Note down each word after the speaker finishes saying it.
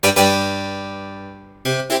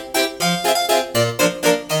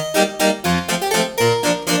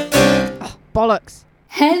bollocks.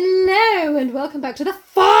 Hello and welcome back to the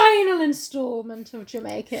final instalment of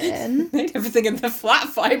Jamaican. Made everything in the flat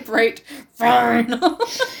vibrate. Final.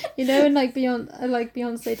 You know, and like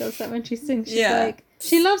Beyonce does that when she sings. She's Yeah. like,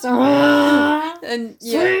 she loves And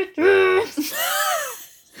yeah. sweet dreams.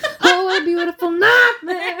 Oh, a beautiful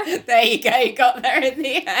nightmare. There you go, you got there in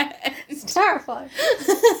the end. It's terrifying.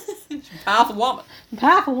 Powerful woman.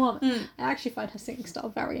 Powerful woman. I actually find her singing style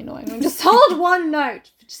very annoying. Just hold one note.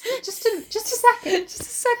 Just a second. Just a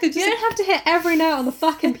second. You don't have to hit every note on the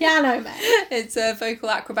fucking piano, mate. It's vocal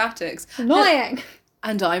acrobatics. Annoying.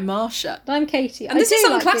 And I'm Marsha. I'm Katie. And this is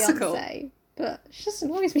like unclassical. Beyonce, but she just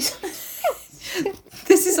annoys me so much.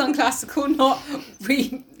 This is unclassical, not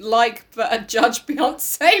we like but a Judge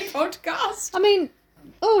Beyonce podcast. I mean,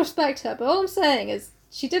 all respect her, but all I'm saying is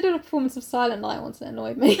she did a performance of Silent Night once and it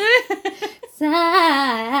annoyed me.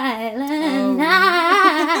 Silent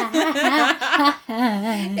Night.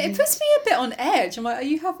 It puts me a bit on edge. I'm like, are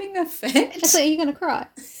you having a fit? I said, are you going to cry?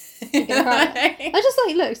 You're gonna cry. I just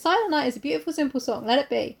like, look, Silent Night is a beautiful, simple song. Let it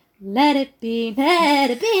be. Let it be,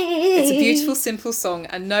 let it be. It's a beautiful, simple song,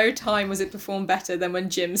 and no time was it performed better than when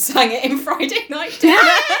Jim sang it in Friday Night Dinner.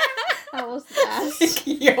 That was the best.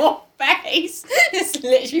 Your face is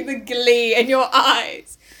literally the glee in your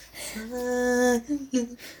eyes.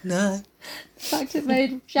 No. In fact, it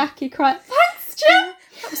made Jackie cry. Thanks, Jim.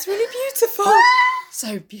 That was really beautiful.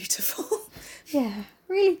 So beautiful. Yeah,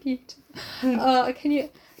 really beautiful.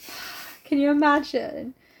 Can you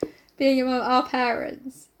imagine being among our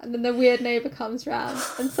parents and then the weird neighbour comes round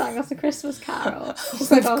and sang us a Christmas carol?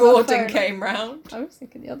 Just If on the Gordon phone. came round. I was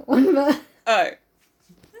thinking the other one, but... Oh.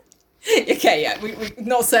 Okay, yeah, we're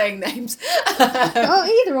not saying names.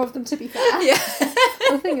 Oh, either of them, to be fair. Yeah.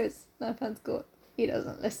 The thing is, no offence, Gordon, he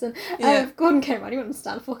doesn't listen. Yeah. If Gordon came round, he wouldn't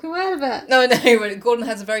stand a fucking word of it. No, Gordon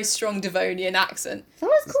has a very strong Devonian accent. Is that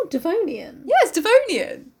what it's called? Devonian? Yeah, it's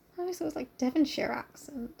Devonian. I always thought it was like Devonshire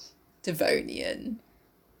accent. Devonian.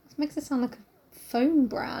 It makes it sound like a phone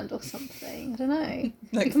brand or something. I don't know.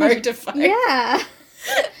 Like You can imagine- Vodafone. Yeah.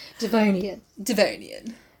 Devonian.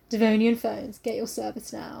 Devonian. Devonian phones. Get your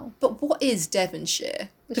service now. But what is Devonshire?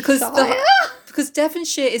 The Because Shire? because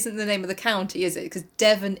Devonshire isn't the name of the county, is it? Because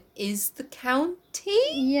Devon is the county?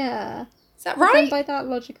 Yeah. Is that But then right? by that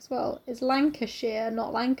logic as well, it's Lancashire,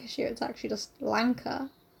 not Lancashire. It's actually just Lanka.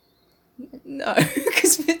 No,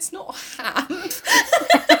 because it's not ham.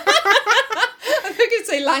 I think it'd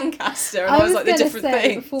say Lancaster, and I was like, the gonna different say,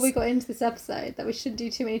 things. before we got into this episode, that we shouldn't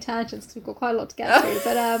do too many tangents because we've got quite a lot to get through.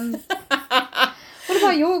 But what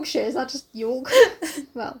about Yorkshire? Is that just York?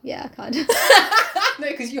 Well, yeah, kind of. No,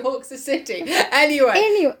 because York's a city. Anyway.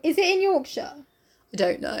 Is it in Yorkshire? I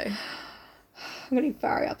don't know. I'm going to be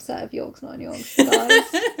very upset if York's not in Yorkshire, guys.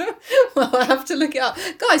 Well, I'll have to look it up.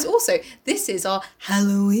 Guys, also, this is our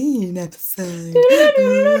Halloween episode. I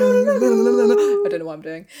don't know what I'm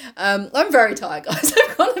doing. I'm very tired, guys.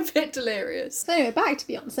 I've gone a bit delirious. So anyway, back to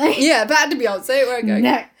Beyonce. Yeah, back to Beyonce. Where are we going?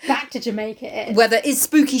 No, back to Jamaica. Where there is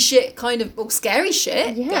spooky shit, kind of, or scary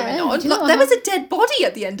shit Yeah, going on. do you know Like, what there was a dead body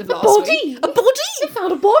at the end of last week. A They body?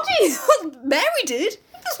 found a body. Mary did. It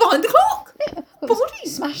was behind the clock. Body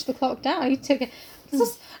smashed the clock down. He took it.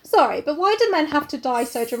 Sorry, but why did men have to die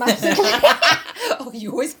so dramatically? Oh,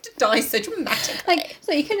 you always have to die so dramatically. Like,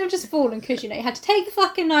 so you couldn't have just fallen because, you know, you had to take the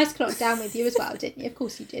fucking nice clock down with you as well, didn't you? Of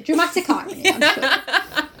course you did. Dramatic irony, I'm sure.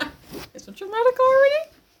 It's a dramatic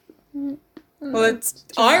irony. Well, it's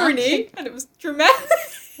irony, and it was dramatic.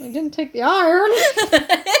 I didn't take the iron.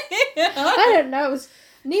 I don't know. It was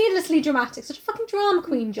needlessly dramatic. Such a fucking drama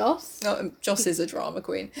queen, Joss. No, Joss is a drama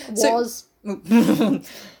queen. Was.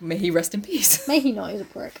 May he rest in peace. May he not, he's a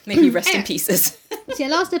prick. May he rest in pieces. So yeah,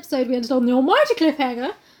 last episode we ended on the almighty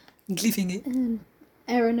cliffhanger. Leaving it.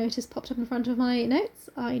 Error notice popped up in front of my notes.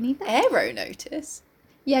 I need that. Aero notice.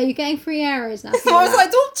 Yeah, you're getting free arrows now. So I was like,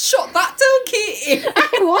 don't shut that down, Kitty.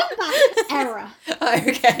 I want that error.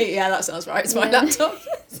 Okay, yeah, that sounds right. It's my Yeah. laptop.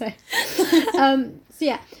 So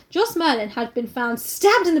yeah, Joss Merlin had been found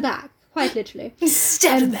stabbed in the back, quite literally,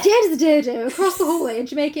 Stabbed dead as a dodo across the hallway in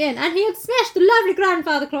Jamaica Inn, and he had smashed the lovely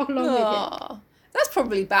grandfather clock along with him. Aw, that's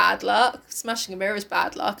probably bad luck. Smashing a mirror is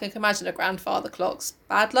bad luck. I can imagine a grandfather clock's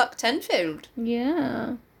bad luck tenfold.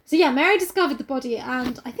 Yeah. So yeah, Mary discovered the body,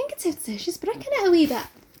 and I think it's suspicious, but I can know a wee bit.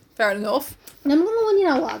 Fair enough. Number one, you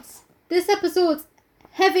know what? This episode's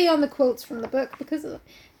heavy on the quotes from the book because a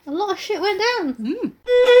lot of shit went down.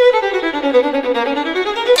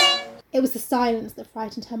 It was the silence that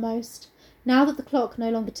frightened her most. Now that the clock no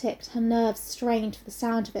longer ticked, her nerves strained for the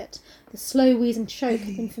sound of it. The slow wheezing choke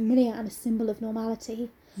had been familiar and a symbol of normality.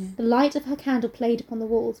 The light of her candle played upon the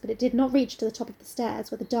walls, but it did not reach to the top of the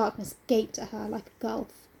stairs, where the darkness gaped at her like a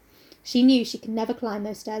gulf. She knew she could never climb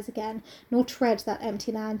those stairs again, nor tread that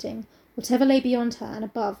empty landing. Whatever lay beyond her and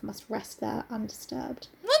above must rest there undisturbed.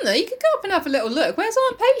 No, you could go up and have a little look. Where's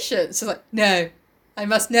Aunt Patience? She's like, no, I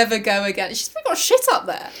must never go again. She's probably got shit up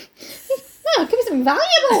there. No, it could be something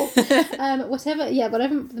valuable.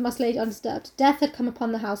 Whatever must lay undisturbed. Death had come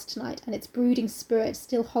upon the house tonight, and its brooding spirit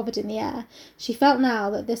still hovered in the air. She felt now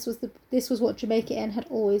that this was what Jamaica Inn had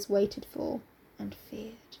always waited for and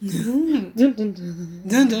feared. Dun,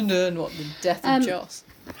 dun, dun. What, the death of Joss?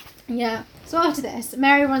 Yeah. So after this,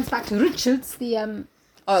 Mary runs back to Richards, the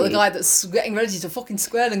guy that's getting ready to fucking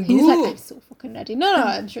square and he's like, I'm so fucking ready. No,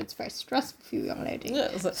 I'm sure it's very stressful for you, young lady. Yeah,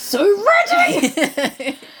 like, so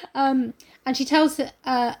ready! And she tells she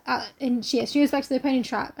goes back to the pony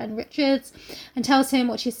trap and Richards and tells him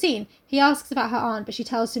what she's seen. He asks about her aunt, but she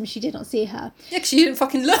tells him she did not see her. Yeah, because she didn't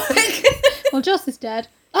fucking look. Well, Joss is dead.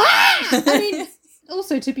 I mean,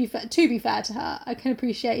 also to be fair to her, I can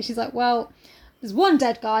appreciate. She's like, well, there's one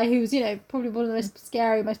dead guy who's, probably one of the most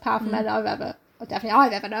scary, most powerful men I've ever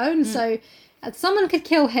known. So someone could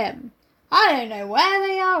kill him. I don't know where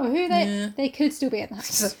they are or who they could still be in the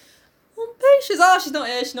house. She's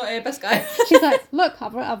not here, best guy. She's like, look,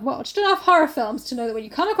 I've watched enough horror films to know that when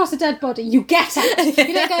you come across a dead body, you get it.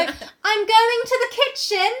 You don't go, I'm going to the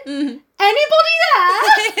kitchen. Mm-hmm. Anybody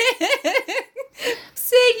there?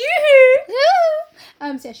 See you.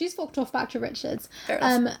 Yeah. So yeah, she's walked off back to Richards.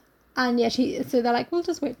 And yeah, so they're like, we'll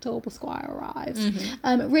just wait till the squire arrives.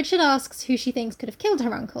 Mm-hmm. Richard asks who she thinks could have killed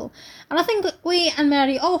her uncle. And I think we and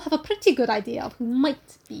Mary all have a pretty good idea of who might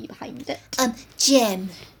be behind it. Jem.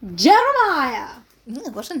 Jeremiah!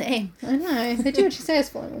 What a name. I know. They do what she says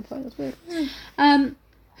for him at one point. It's weird.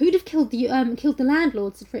 Who'd have killed the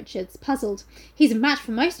landlord, said Richards, puzzled. He's a match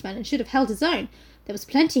for most men and should have held his own. There was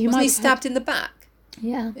plenty who Wasn't might he stabbed in the back?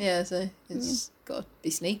 Yeah. Yeah, so it's got to be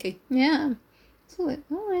sneaky. Yeah. So you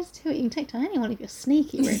can take down anyone if you're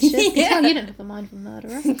sneaky, Richard. You can tell you don't have the mind of a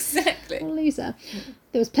murderer. Exactly. What a loser.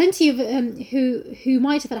 There was plenty of who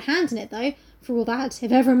might have had a hand in it, though. For all that,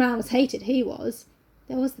 if ever a man was hated, he was.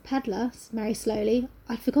 There was the peddler, said Mary slowly.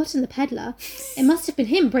 I'd forgotten the peddler. It must have been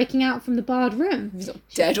him breaking out from the barred room. He's not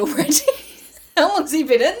dead already. How long's he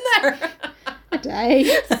been in there? A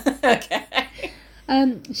day. Okay.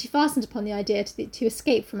 She fastened upon the idea to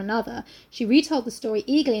escape from another. She retold the story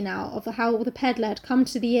eagerly now of how the peddler had come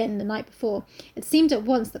to the inn the night before. It seemed at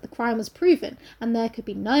once that the crime was proven, and there could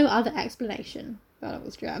be no other explanation. But it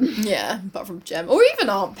was Jem. Yeah, apart from Jem. Or even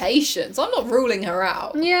Aunt Patience. I'm not ruling her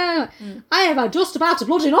out. Yeah. I am just about to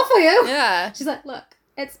bloody offer you. Yeah. She's like, look,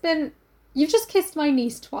 you've just kissed my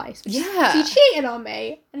niece twice. Yeah. So you cheated on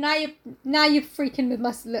me, and now you're freaking with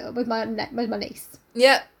my niece.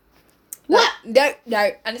 Yeah. What? No.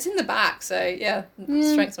 And it's in the back, so yeah.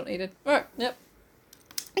 Strength's not needed. Right, yep.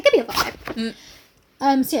 It could be a vibe.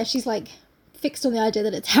 So yeah, she's like fixed on the idea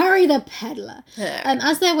that it's Harry the peddler. Yeah.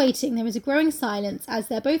 As they're waiting, there is a growing silence as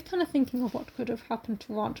they're both kind of thinking of what could have happened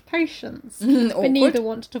to Aunt Patience. But neither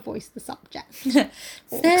want to voice the subject.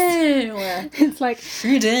 It's like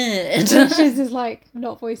she did. She's just like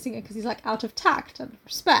not voicing it because he's like out of tact and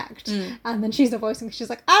respect. And then she's not voicing it. She's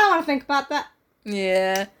like, I don't want to think about that.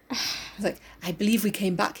 Yeah. It's like, I believe we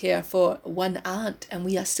came back here for one aunt and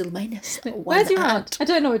we are still minus one. Where's your aunt? I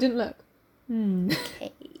don't know, I didn't look.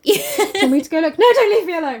 Okay. Do you want me to go look? No, don't leave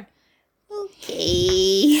me alone.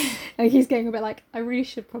 Okay. And he's getting a bit like, I really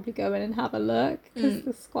should probably go in and have a look because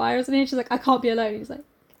the squire isn't here. She's like, I can't be alone. He's like,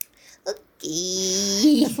 okay.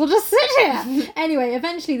 Yes, we'll just sit here. Anyway,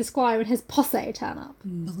 eventually the squire and his posse turn up,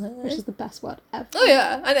 which is the best word ever. Oh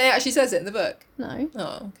yeah, and it actually says it in the book. No.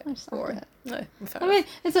 Oh, okay. I just added it. No, I mean,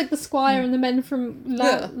 it's like the squire and the men from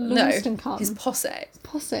Launceston come. His posse.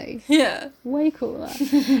 Posse. Yeah. Way cooler.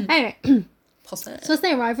 Anyway. Posse. So as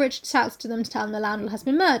they arrive, Richard shouts to them to tell them the landlord has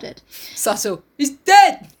been murdered. Subtle. He's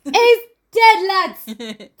dead! He's dead, lads!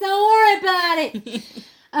 Don't worry about it!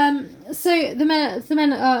 So the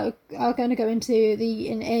men are going to go into the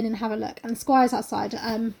inn and have a look, and the squire's outside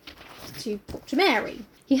to talk to Mary.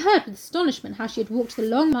 He heard with astonishment how she had walked the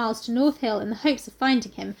long miles to North Hill in the hopes of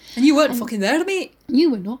finding him. And you weren't fucking there, mate. You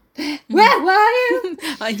were not there. Where were you?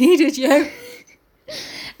 I needed you.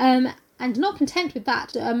 And not content with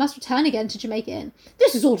that, must return again to Jamaica Inn.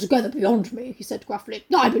 This is altogether beyond me, he said gruffly.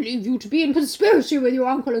 I believe you to be in conspiracy with your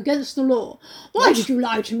uncle against the law. Why did you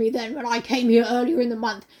lie to me then when I came here earlier in the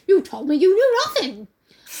month? You told me you knew nothing.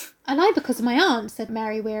 I lied because of my aunt, said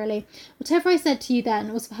Mary wearily. Whatever I said to you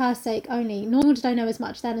then was for her sake only, nor did I know as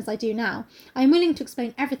much then as I do now. I am willing to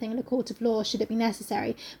explain everything in a court of law should it be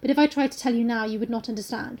necessary, but if I tried to tell you now, you would not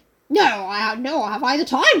understand. No, have I the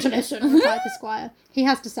time to listen, replied the squire. He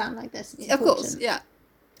has to sound like this. Of course, yeah.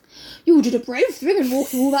 You did a brave thing in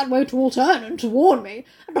walking all that way to Alternan to warn me,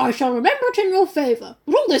 and I shall remember it in your favour.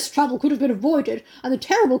 But all this trouble could have been avoided, and the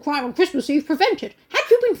terrible crime on Christmas Eve prevented, had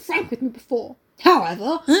you been frank with me before.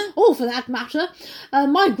 However, or for that matter,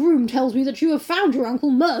 my groom tells me that you have found your uncle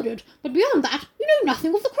murdered, but beyond that, you know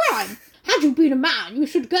nothing of the crime. Had you been a man, you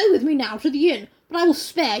should go with me now to the inn, but I will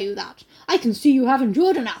spare you that. I can see you have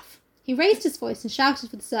endured enough. He raised his voice and shouted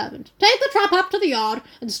for the servant, Take the trap up to the yard,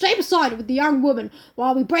 and stay beside it with the young woman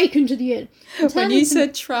while we break into the inn. When you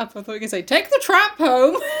said trap, I thought you were going to say, take the trap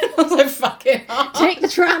home. I was like, fucking hell. Take the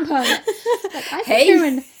tramp home. Like, I Hey. hear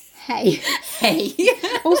an hey. Hey.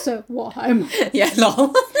 Also, what home? Yeah,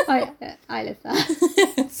 lol. I live there.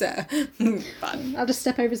 So, fun. I'll just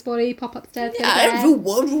step over his body, pop upstairs. go Yeah, to bed.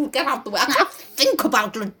 everyone will get out the way. I can't think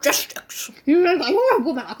about logistics. You're a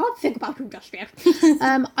woman, I can't think about you just yet.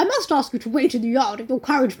 I must ask you to wait in the yard if your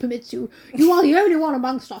courage permits you. You are the only one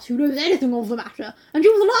amongst us who knows anything of the matter, and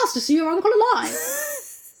you were the last to see your uncle alive.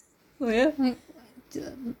 Oh, yeah. Like,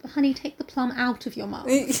 honey, take the plum out of your mouth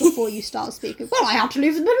before you start speaking. Well, I had to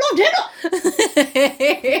leave in the middle of dinner.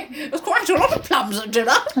 There's quite a lot of plums at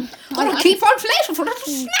dinner. I'll keep on later for a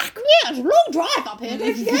little snack. Yeah, it's a long drive up here,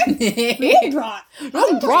 don't you? Long drive.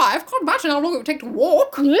 Long drive. Can't imagine how long it would take to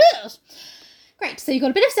walk. Yes. Great, so you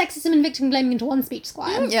got a bit of sexism and victim blaming into one speech,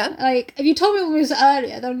 Squire. Yeah. Like, if you told me all this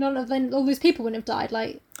earlier, then none of them, all these people wouldn't have died.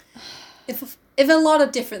 Like, If a lot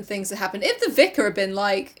of different things had happened, if the vicar had been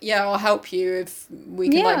like, yeah, I'll help you if we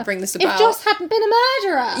can like bring this about. If Joss hadn't been a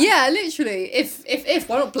murderer. Yeah, literally. If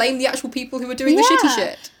why not blame the actual people who were doing the shitty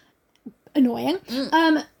shit? Annoying.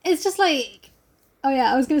 It's just like, oh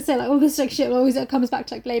yeah, I was gonna say like all this like shit always comes back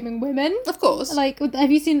to like blaming women. Of course. Like, have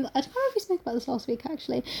you seen? I don't know if we spoke about this last week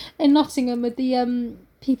actually in Nottingham with the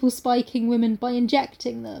people spiking women by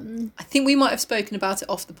injecting them. I think we might have spoken about it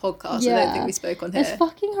off the podcast. I don't think we spoke on here. It's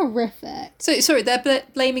fucking horrific. So sorry, they're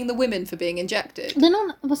blaming the women for being injected. They're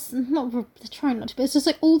not. They're trying not to, but it's just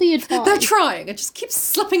like all the advice. They're trying. It just keeps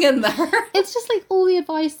slipping in there. It's just like all the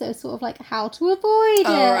advice though, sort of like how to avoid it.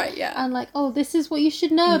 Oh, right, yeah. And like, oh, this is what you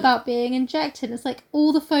should know about being injected. It's like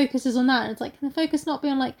all the focus is on that. And it's like, can the focus not be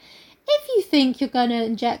on like, if you think you're going to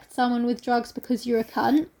inject someone with drugs because you're a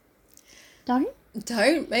cunt, don't.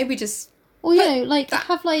 Maybe just Or, you know, like,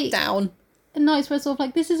 have, like, down. nights where it's sort of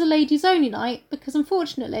like, this is a ladies only night, because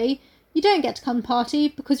unfortunately, you don't get to come party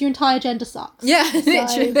because your entire gender sucks. Yeah,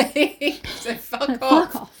 literally. So fuck off.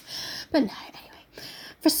 Fuck off. But no, anyway.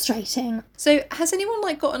 Frustrating. So has anyone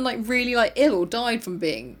like gotten like really like ill or died from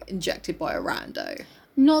being injected by a rando?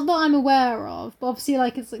 Not that I'm aware of, but obviously,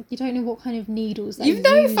 like, it's like, you don't know what kind of needles they're You've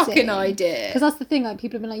no using. fucking idea. Because that's the thing, like,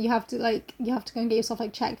 people have been like, you have to go and get yourself,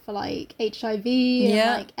 like, checked for, like, HIV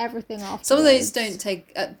and, like, everything afterwards. Some of those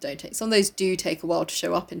some of those do take a while to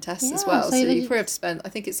show up in tests as well. So you probably have to spend, I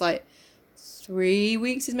think it's like 3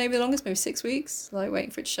 weeks is maybe the longest, maybe 6 weeks, like,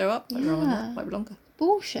 waiting for it to show up. Might be wrong on that, might be longer.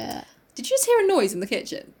 Bullshit. Did you just hear a noise in the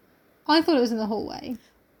kitchen? I thought it was in the hallway.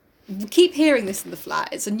 We keep hearing this in the flat.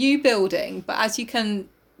 It's a new building, but as you can,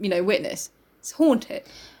 you know, witness, it's haunted.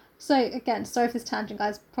 So, again, sorry for this tangent,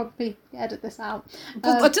 guys. Probably edit this out.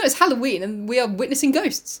 Well, I don't know, it's Halloween and we are witnessing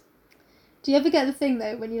ghosts. Do you ever get the thing,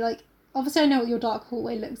 though, when you, like... Obviously, I know what your dark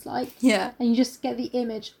hallway looks like. Yeah. And you just get the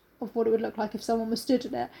image of what it would look like if someone was stood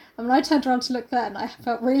in it. And when I turned around to look there and I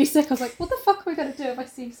felt really sick, I was like, what the fuck am I going to do if I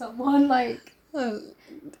see someone, like...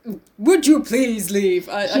 Would you please leave?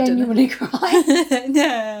 I genuinely cry.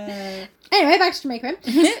 No. Anyway, back to Jamaica.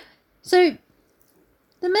 So,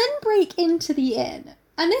 the men break into the inn,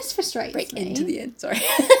 and this frustrates me. Break into the inn, sorry.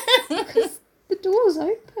 Because the door's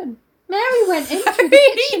open. Mary went in through the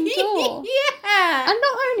kitchen door. Yeah. And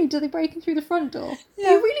not only do they break in through the front door,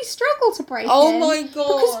 Yeah. they really struggle to break in. Oh my god.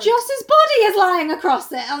 Because Joss's body is lying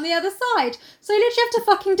across it on the other side. So you literally have to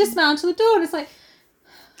fucking dismantle the door, and it's like,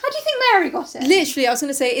 how do you think Mary got it? Literally, I was going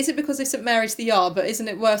to say, is it because they sent Mary to the yard, but isn't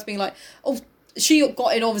it worth being like, oh, she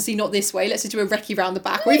got in obviously not this way, let's just do a recce round the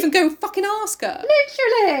back, or even go fucking ask her.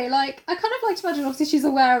 Literally, like, I kind of like to imagine, obviously she's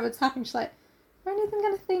aware of what's happening, she's like, are anything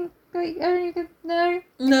going to think, no?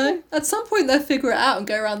 No. At some point they'll figure it out and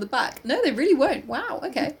go around the back. No, they really won't. Wow,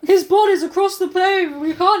 okay. His body's across the pavement,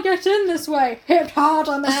 we can't get in this way. Hit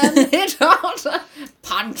harder, man. Hit harder.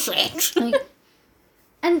 Punch it. Like,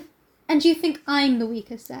 and do you think I'm the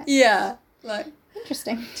weaker sex? Yeah. Like,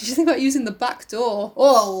 Interesting. did you think about using the back door?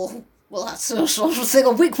 Oh, well, that's the sort of thing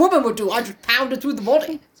a weak woman would do. I just pound it through the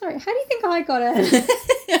body. Sorry, how do you think I got in?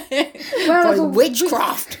 Well, By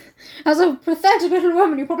witchcraft. As a pathetic little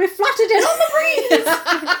woman, you probably fluttered in on the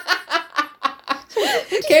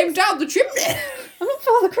breeze. Came down the chimney. I'm not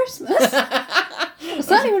Father Christmas. I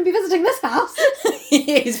certainly wouldn't be visiting this house.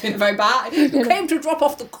 He's been very bad. You came to drop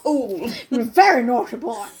off the coal. You're a very naughty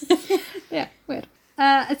boy. Yeah, weird.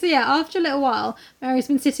 So yeah, after a little while, Mary's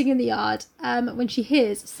been sitting in the yard when she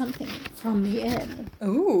hears something from the inn.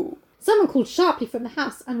 Ooh. Someone called sharply from the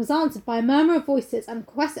house and was answered by a murmur of voices and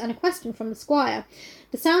a question from the squire.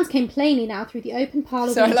 The sounds came plainly now through the open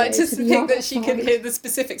parlour So I window like to to the think yard that she can outside. hear the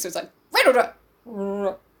specifics. So it's like,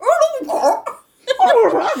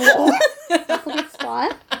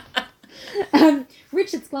 Squire.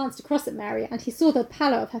 Richards glanced across at Mary, and he saw the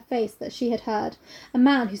pallor of her face that she had heard. A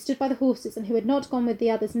man who stood by the horses and who had not gone with the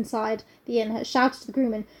others inside the inn had shouted to the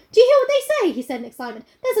groomman. "Do you hear what they say?" he said in excitement.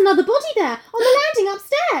 "There's another body there, on the landing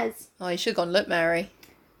upstairs." Oh, you should have gone look, Mary.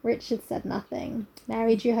 Richard said nothing.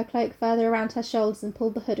 Mary drew her cloak further around her shoulders and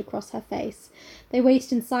pulled the hood across her face. They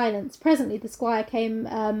waited in silence. Presently the squire came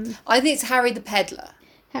I think it's Harry the peddler.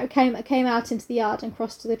 came out into the yard and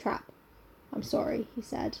crossed to the trap. "I'm sorry," he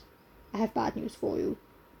said. "I have bad news for you."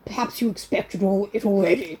 Perhaps you expected it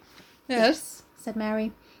already. Yes. said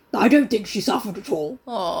Mary. I don't think she suffered at all.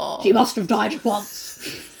 Oh. She must have died at once.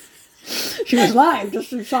 She was lying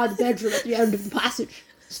just inside the bedroom at the end of the passage,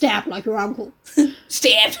 stabbed like your uncle.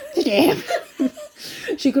 Stabbed. Stabbed.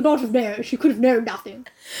 She could have known nothing.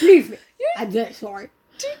 Believe me, I'm very sorry.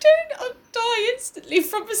 You don't die instantly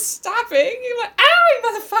from a stabbing. You're like, ow,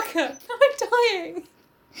 motherfucker. I'm dying.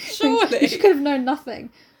 Surely. She could have known nothing.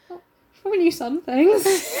 Well, probably knew some things.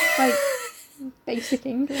 Like, basic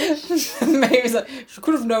English. Mary was like, she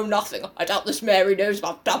could have known nothing. I doubt this Mary knows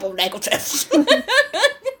about double negatives.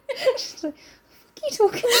 She's like, what are you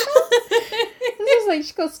talking about? This is like,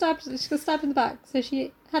 she got stabbed in the back, so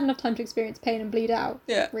she had enough time to experience pain and bleed out.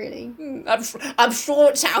 Yeah. Really. I'm sure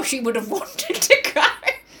it's how she would have wanted to go.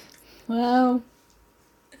 Well,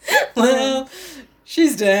 Well,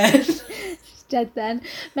 she's dead. she's dead then.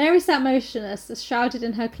 Mary sat motionless, shrouded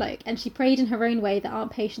in her cloak, and she prayed in her own way that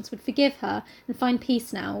Aunt Patience would forgive her and find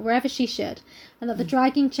peace now, wherever she should, and that the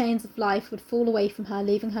dragging chains of life would fall away from her,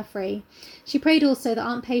 leaving her free. She prayed also that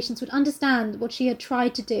Aunt Patience would understand what she had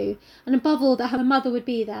tried to do, and above all that her mother would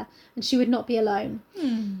be there, and she would not be alone.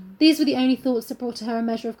 These were the only thoughts that brought to her a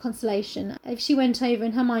measure of consolation. If she went over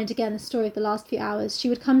in her mind again the story of the last few hours, she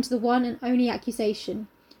would come to the one and only accusation.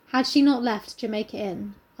 Had she not left Jamaica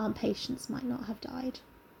Inn, Aunt Patience might not have died.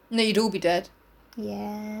 No, you'd all be dead.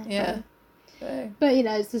 Yeah. Yeah. So. But, you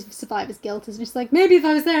know, it's the survivor's guilt. It's just like, maybe if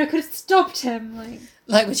I was there, I could have stopped him.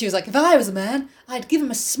 Like when she was like, if I was a man, I'd give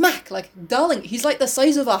him a smack. Like, darling, he's like the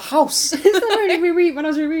size of a house. So when I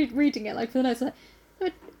was reading it, like, for the notes, like,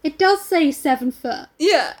 it does say 7 foot.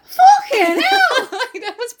 Yeah. Fucking hell! Like, no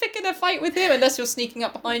one's picking a fight with him unless you're sneaking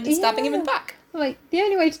up behind and stabbing him in the back. Like, the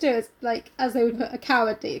only way to do it is, like, as they would put, a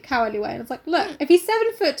cowardly way. And it's like, look, if he's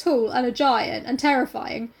 7 foot tall and a giant and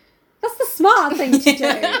terrifying, that's the smart thing to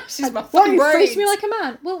do. She's my Why fucking you face brains. me like a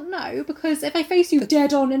man? Well, no, because if I face you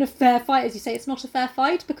dead on in a fair fight, as you say, it's not a fair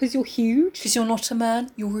fight because you're huge. Because you're not a man,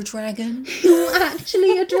 you're a dragon. You're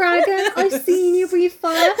actually a dragon. I've seen you breathe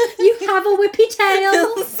fire. You have a whippy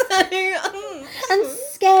tail and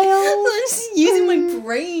scales. I'm just using my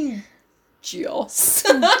brain, Joss.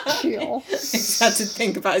 Sure. I just had to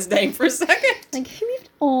think about his name for a second. Like, who are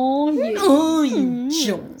you? Oh, you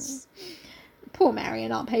Joss. Poor Mary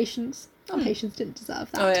and Aunt Patience. Aunt Patience didn't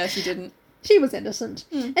deserve that. Oh yeah, she didn't. She was innocent.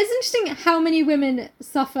 It's interesting how many women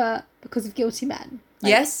suffer because of guilty men. Like,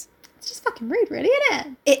 Yes. It's just fucking rude, really, isn't it?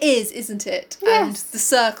 It is, isn't it? Yes. And the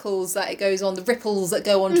circles that it goes on, the ripples that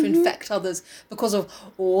go on to infect others because of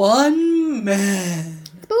one man.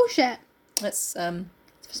 It's bullshit. It's It's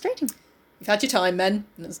frustrating. you've had your time, men,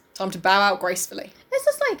 and it's time to bow out gracefully. It's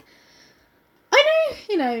just like, I know,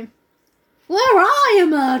 you know, were I a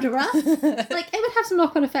murderer? Like, it would have some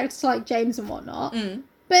knock-on effects to, like, James and whatnot.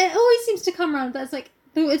 But it always seems to come around that it's like,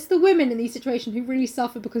 it's the women in these situations who really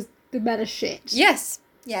suffer because the men are shit. Yes.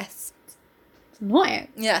 Yes. It's annoying.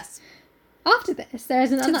 Yes. After this, there is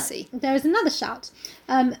Tipsy. another shout.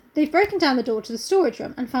 They've broken down the door to the storage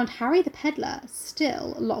room and found Harry the peddler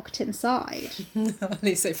still locked inside. At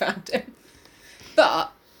least they found him.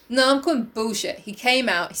 But, no, I'm calling bullshit. He came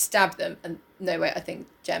out, he stabbed them, and no, wait, I think,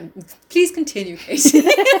 Jem, please continue, Casey.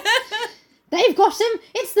 They've got him!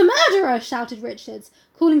 It's the murderer! Shouted Richards,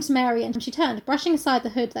 calling to Mary, and she turned, brushing aside the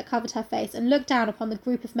hood that covered her face, and looked down upon the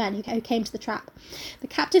group of men who came to the trap. The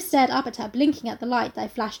captive stared up at her, blinking at the light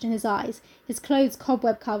that flashed in his eyes, his clothes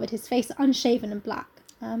cobweb covered, his face unshaven and black.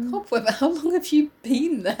 Cobweb, how long have you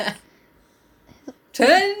been there?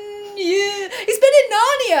 10 years. He's been in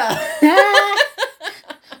Narnia.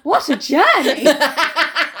 What a journey!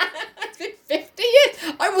 It's been 50 years.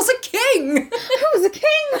 I was a king. I was a king!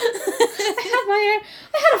 I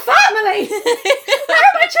had a family!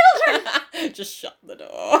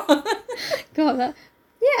 God,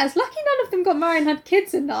 yeah, it's lucky none of them got married and had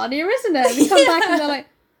kids in Narnia, isn't it? They come back and they're like,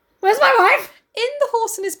 where's my wife? In The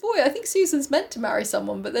Horse and His Boy, I think Susan's meant to marry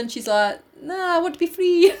someone, but then she's like, nah, I want to be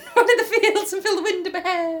free, run in the fields and feel the wind in my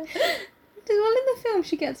hair. Well, in the film,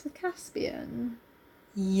 she gets with Caspian.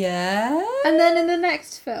 Yeah. And then in the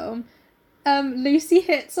next film, Lucy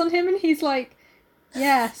hits on him and he's like,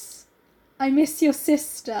 yes, I miss your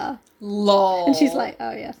sister. Lol. And she's like,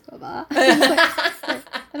 oh, yes, got that. And, he's like,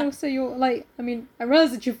 and also you're like, I mean, I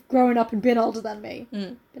realise that you've grown up and been older than me.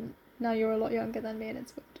 But now you're a lot younger than me and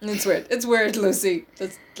it's weird. It's weird. It's weird, Lucy.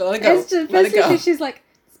 Just let it go. It's just, let it go. She's like,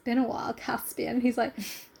 it's been a while, Caspian. He's like,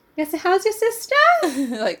 yes, so how's your sister?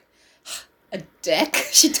 Like, a dick?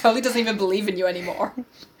 She totally doesn't even believe in you anymore.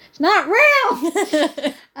 It's not real!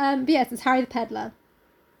 But yes, it's Harry the Peddler.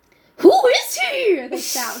 Who is he? They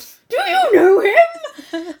shout. Do you know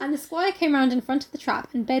him? And the squire came round in front of the trap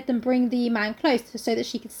and bade them bring the man close so that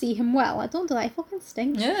she could see him well. I don't know, I fucking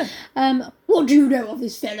stink. Yeah. What do you know of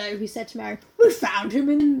this fellow? He said to Mary. We found him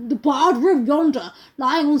in the barred room yonder,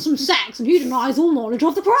 lying on some sacks, and he denies all knowledge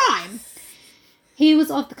of the crime. He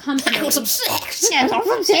was of the company. Got some sex. Yes, of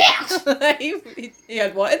some sacks. he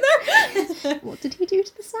had what in there? What did he do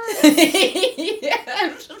to the sacks?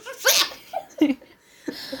 Yeah.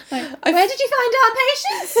 Like, where did you find our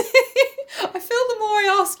patients? I feel the more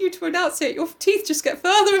I ask you to enunciate, your teeth just get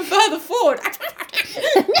further and further forward.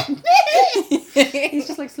 He's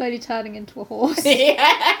just like slowly turning into a horse. Yeah.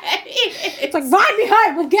 It's like, ride me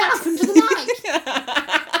home, we'll get up into the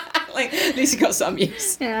night. Like, at least you got some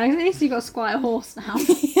use. Yeah, at least you got a squire horse now.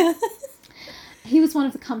 Yeah. He was one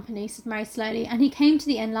of the company, said Mary slowly, and he came to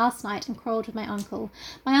the inn last night and quarrelled with my uncle.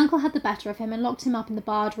 My uncle had the better of him and locked him up in the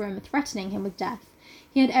barred room, threatening him with death.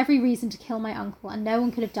 He had every reason to kill my uncle, and no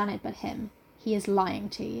one could have done it but him. He is lying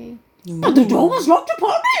to you. But the door was locked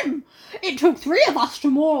upon him. It took 3 of us or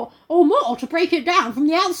more to break it down from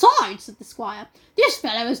the outside, said the squire. This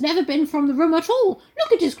fellow has never been from the room at all.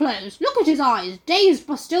 Look at his clothes, look at his eyes, dazed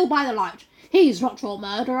but still by the light. He's not your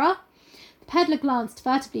murderer. The peddler glanced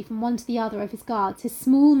furtively from one to the other of his guards, his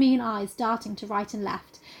small, mean eyes darting to right and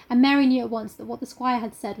left, and Mary knew at once that what the squire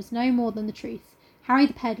had said was no more than the truth. Harry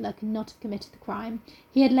the Peddler could not have committed the crime.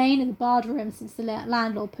 He had lain in the barred room since the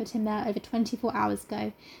landlord put him there over 24 hours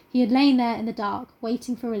ago. He had lain there in the dark,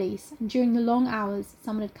 waiting for release, and during the long hours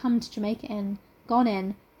someone had come to Jamaica Inn, gone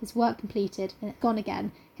in, his work completed, and gone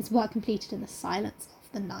again, his work completed in the silence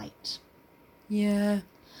of the night. Yeah.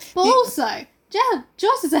 But also,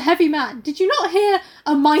 Joss is a heavy man. Did you not hear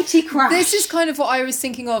a mighty crash? This is kind of what I was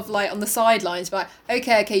thinking of, like, on the sidelines, but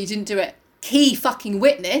okay, you didn't do it. Key fucking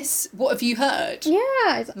witness, what have you heard? Yeah,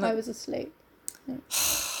 I was asleep. Yeah.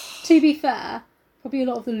 To be fair, probably a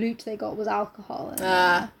lot of the loot they got was alcohol. And,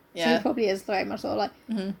 yeah. So he probably is very much sort of like,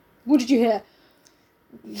 what did you hear?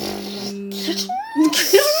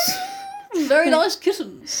 Very nice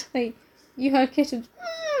kittens. Like, you heard kittens.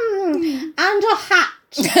 And a hat.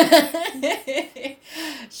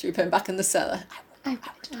 Should we put him back in the cellar? I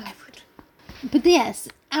would. But yes,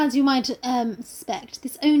 as you might suspect,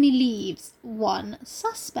 this only leaves one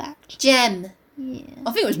suspect. Jem. Yeah.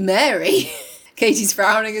 I think it was Mary. Katie's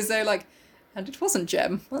frowning as though, like, and it wasn't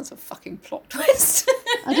Jem. That's a fucking plot twist.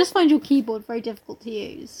 I just find your keyboard very difficult to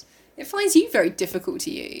use. It finds you very difficult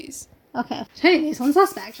to use. Okay, only leaves one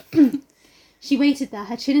suspect. She waited there,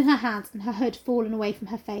 her chin in her hands and her hood fallen away from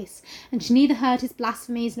her face, and she neither heard his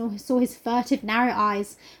blasphemies nor saw his furtive, narrow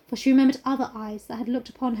eyes, for she remembered other eyes that had looked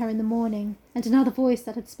upon her in the morning, and another voice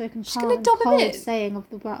that had spoken calm and cold, saying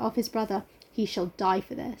of his brother, "He shall die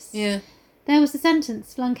for this." Yeah. There was the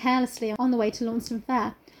sentence, flung carelessly on the way to Launceston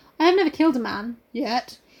Fair. "I have never killed a man,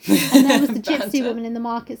 yet." And there was the gypsy woman in the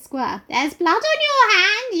market square. "There's blood on your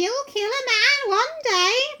hand, you'll kill a man one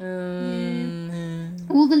day."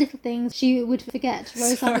 All the little things she would forget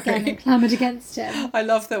rose up again and clamoured against him. I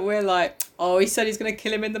love that we're like, oh, he said he's going to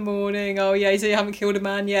kill him in the morning. Oh, yeah, he said you haven't killed a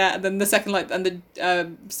man yet. And then the second, like, and the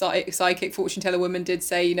psychic fortune teller woman did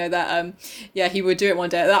say, you know, that, yeah, he would do it one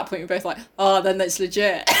day. At that point, we're both like, oh, then that's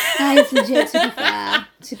legit. That is legit,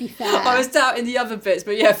 to be fair. I was doubting the other bits,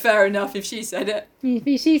 but yeah, fair enough if she said it.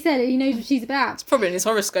 If she said it, he knows what she's about. It's probably in his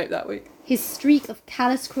horoscope that week. His streak of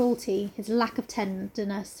callous cruelty, his lack of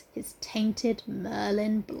tenderness, his tainted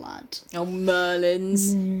Merlin blood. Oh,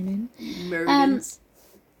 Merlins. Merlins.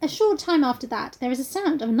 A short time after that, there is a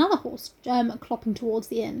sound of another horse clopping towards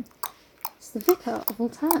the inn. It's the vicar of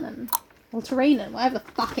Alteranen, whatever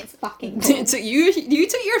the fuck it's fucking called. You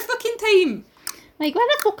took your fucking team. Like, where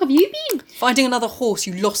the fuck have you been? Finding another horse,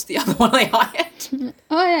 you lost the other one I hired.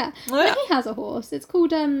 Oh, yeah. Oh, yeah. But he has a horse. It's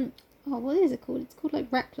called Oh, what is it called? It's called like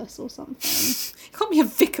Reckless or something. You can't be a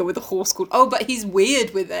vicar with a horse called... Oh, but he's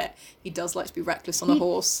weird with it. He does like to be reckless on a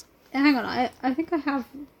horse. Hang on, I think I have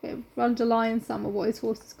underlined some of what his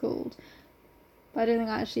horse is called. But I don't think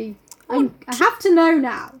I actually... I have to know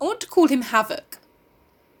now. I want to call him Havoc.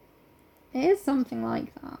 It is something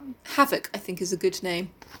like that. Havoc, I think, is a good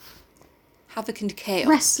name. Havoc and Chaos.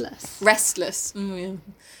 Restless. Restless. Yeah.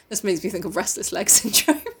 This makes me think of restless leg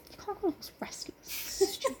syndrome. You can't call it restless.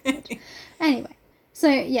 Stupid. Anyway, so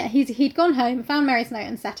yeah, he'd gone home, found Mary's note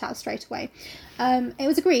and set out straight away. It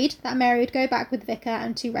was agreed that Mary would go back with the vicar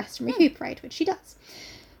and to rest and recuperate, which she does.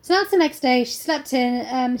 So that's the next day. She slept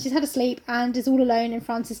in, she's had a sleep and is all alone in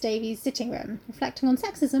Francis Davies' sitting room, reflecting on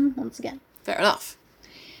sexism once again. Fair enough.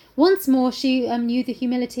 Once more, she knew the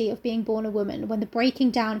humility of being born a woman, when the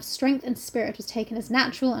breaking down of strength and spirit was taken as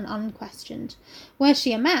natural and unquestioned. Were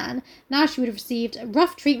she a man, now she would have received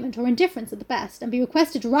rough treatment or indifference at the best, and be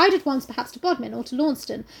requested to ride at once perhaps to Bodmin or to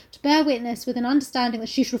Launceston, to bear witness with an understanding that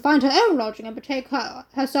she should find her own lodging and betake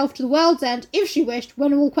herself to the world's end, if she wished,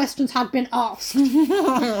 when all questions had been asked.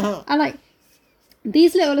 And like,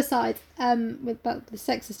 these little asides, with the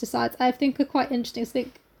sexist asides, I think are quite interesting. So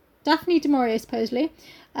Daphne du Maurier, supposedly,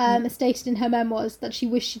 stated in her memoirs that she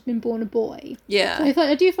wished she'd been born a boy. Yeah. So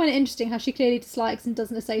I do find it interesting how she clearly dislikes and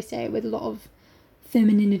doesn't associate with a lot of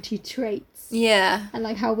femininity traits. Yeah. And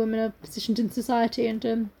like how women are positioned in society, and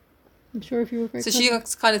I'm sure if you were very So she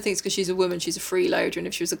kind of thinks because she's a woman, she's a freeloader, and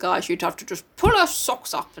if she was a guy, she'd have to just pull her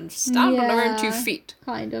socks up and stand on her own 2 feet.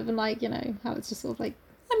 Kind of, and like, you know, how it's just sort of like...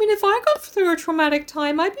 I mean, if I got through a traumatic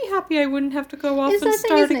time, I'd be happy I wouldn't have to go off It's and that thing,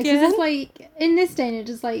 start isn't it? 'Cause again. it's like, in this day and age,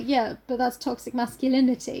 it's like, yeah, but that's toxic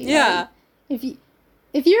masculinity. Yeah. Like,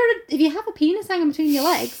 if you have a penis hanging between your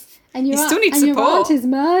legs, and your still need and your support. aunt is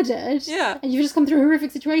murdered, Yeah. and you've just come through a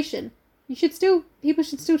horrific situation, people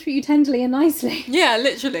should still treat you tenderly and nicely. Yeah,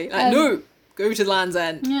 literally. Like, no, go to the Land's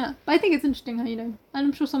End. Yeah, but I think it's interesting how, you know, and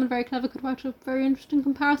I'm sure someone very clever could write a very interesting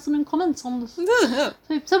comparison and comments on this. So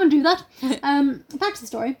someone do that. Back to the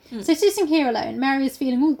story. So sitting here alone, Mary is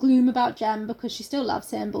feeling all gloom about Jem because she still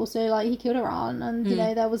loves him, but also like he killed her aunt, and you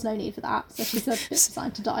know there was no need for that. So she's a bit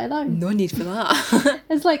designed to die alone. No need for that.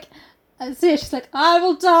 It's like, so yeah, she's like, I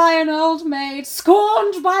will die an old maid,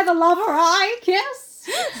 scorned by the lover I kiss.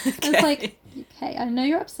 Okay. It's like, okay, I know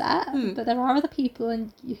you're upset, but there are other people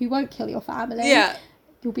and who won't kill your family. Yeah.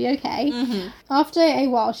 You'll be okay. After a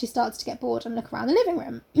while, she starts to get bored and look around the living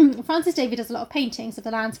room. Francis Davey does a lot of paintings of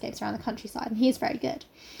the landscapes around the countryside, and he is very good.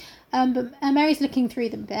 But Mary's looking through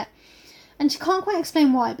them a bit, and she can't quite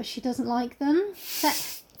explain why, but she doesn't like them.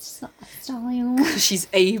 It's just not my style. She's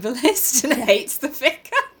ableist and hates the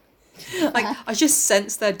vicar. Like, I just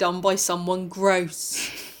sense they're done by someone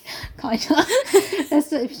gross. Kind of.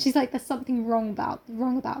 She's like, there's something wrong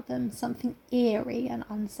about them, something eerie and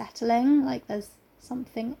unsettling, like there's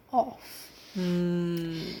something off.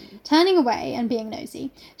 Turning away and being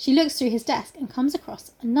nosy, she looks through his desk and comes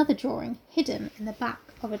across another drawing hidden in the back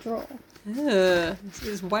of a drawer. This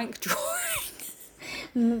is wank drawing.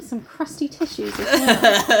 And some crusty tissues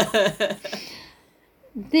as well.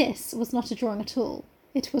 This was not a drawing at all.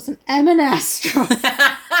 It was an M&S drawing.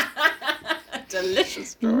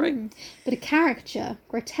 Delicious drawing. But a caricature,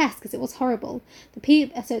 grotesque as it was horrible. So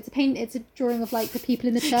it's a drawing of like the people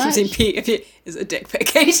in the church. Is a dick pic,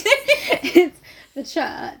 Katie. It's the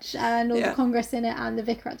church and all Yeah. the congress in it and the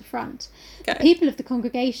vicar at the front. Okay. The people of the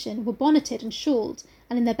congregation were bonneted and shawled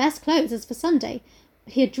and in their best clothes as for Sunday.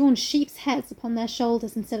 But he had drawn sheep's heads upon their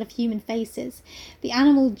shoulders instead of human faces. The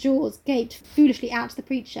animal jaws gaped foolishly out to the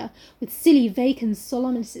preacher with silly vacant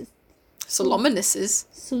solemnities. Solemnices?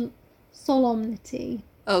 Solemnity.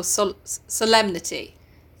 Oh, solemnity.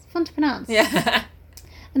 It's fun to pronounce. Yeah.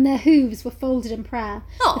 And their hooves were folded in prayer.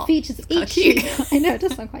 Aw, the features of kinda each cute. sheep, I know, it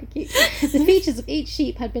does sound quite cute. The features of each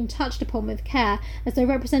sheep had been touched upon with care, as though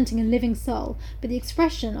representing a living soul, but the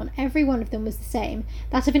expression on every one of them was the same,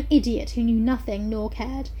 that of an idiot who knew nothing nor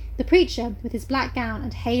cared. The preacher, with his black gown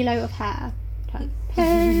and halo of hair.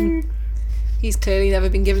 Hey. He's clearly never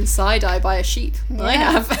been given side-eye by a sheep. I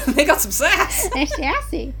Yeah. have. They got some sass.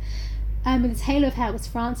 Sassy. With his halo of hair was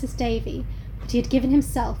Francis Davey, but he had given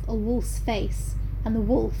himself a wolf's face, and the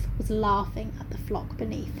wolf was laughing at the flock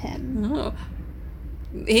beneath him. Oh.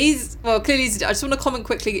 Clearly, I just want to comment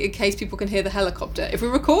quickly in case people can hear the helicopter. If we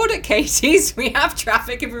record at Katie's, we have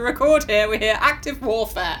traffic. If we record here, we hear active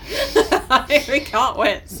warfare. We can't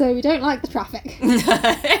win. So we don't like the traffic.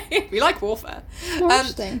 We like warfare. More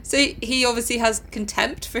interesting. So he obviously has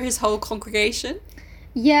contempt for his whole congregation.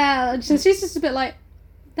 Yeah, so she's just a bit like,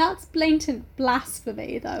 that's blatant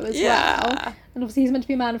blasphemy, though, as Yeah. well. And obviously he's meant to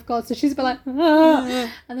be a man of God, so she's a bit like, ah!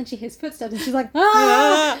 And then she hears footsteps, and she's like,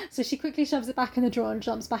 ah! So she quickly shoves it back in the drawer and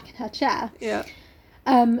jumps back in her chair. Yeah.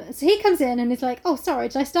 So he comes in and is like, oh, sorry,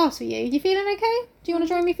 did I startle you? You feeling okay? Do you want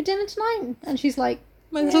to join me for dinner tonight? And she's like,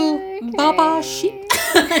 My little okay. baba sheep.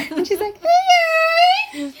 And she's like,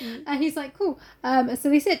 hey! And he's like, cool. So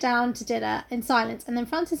they sit down to dinner in silence, and then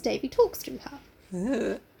Frances Davey talks to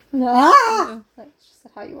her. Ah! Like, she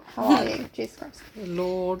said, how are you? Jesus Christ. The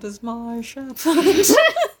Lord is my shepherd.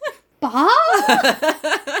 Bah!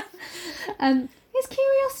 Is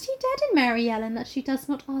curiosity dead in Mary Ellen that she does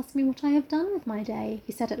not ask me what I have done with my day?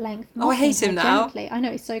 He said at length. Oh, I hate mocking him her now. Gently. I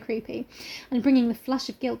know, he's so creepy. And bringing the flush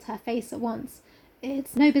of guilt to her face at once.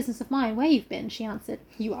 It's no business of mine where you've been, she answered.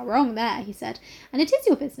 You are wrong there, he said. And it is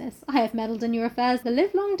your business. I have meddled in your affairs the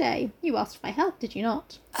livelong day. You asked for my help, did you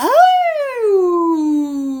not? Oh!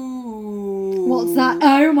 What's that?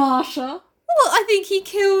 Oh, Marsha. Well, I think he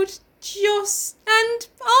killed Joss and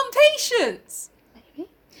Aunt Patience. Maybe.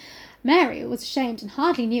 Mary was ashamed and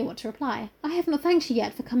hardly knew what to reply. I have not thanked you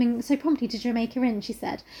yet for coming so promptly to Jamaica Inn, she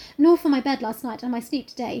said, nor for my bed last night and my sleep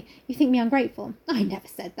today. You think me ungrateful? I never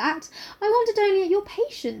said that. I wondered only at your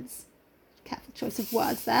patience. Careful choice of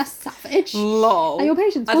words there, savage. Lol. At your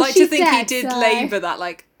patience. I'd Well, like to she's think he dead, did so- labour that,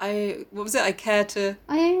 like, what was it? I care to...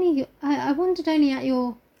 I wondered only at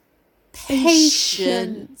your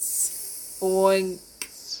Patience. Oink.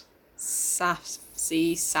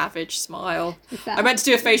 Sassy, savage smile. Is that- I meant to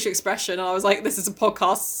do a facial expression and I was like, this is a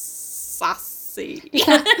podcast. Sassy.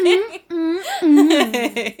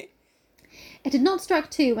 It did not strike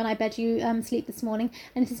 2 when I bade you sleep this morning,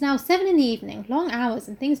 and it is now 7 in the evening. Long hours,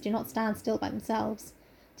 and things do not stand still by themselves.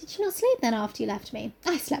 Did you not sleep then after you left me?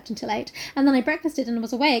 I slept until 8, and then I breakfasted and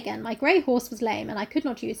was away again. My grey horse was lame, and I could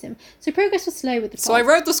not use him, so progress was slow with the So I pod.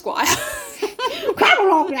 rode the squire. Come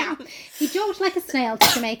along now! He jogged like a snail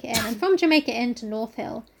to Jamaica Inn, and from Jamaica Inn to North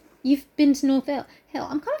Hill. You've been to North Hill?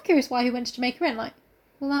 I'm kind of curious why he went to Jamaica Inn. Like,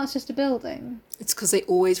 well, that's just a building. It's because they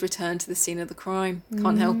always return to the scene of the crime.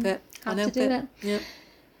 Can't help it. Can't Have help to do it. Yeah.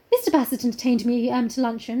 Mr. Bassett entertained me to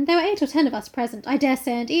luncheon. There were 8 or 10 of us present, I dare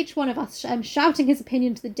say, and each one of us shouting his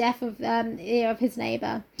opinion to the deaf ear of his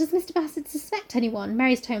neighbour. Does Mr. Bassett suspect anyone?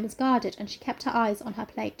 Mary's tone was guarded, and she kept her eyes on her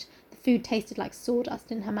plate. The food tasted like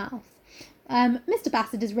sawdust in her mouth. Mr.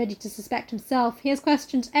 Bassett is ready to suspect himself. He has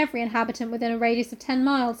questioned every inhabitant within a radius of 10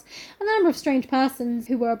 miles, and the number of strange persons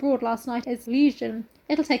who were abroad last night is legion.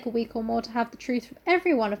 It'll take a week or more to have the truth from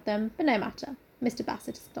every one of them, but no matter. Mr.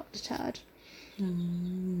 Bassett is not deterred.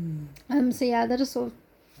 So yeah, they're just sort of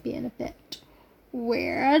being a bit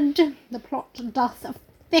weird. The plot doth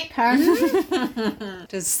thicken.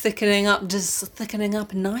 Just thickening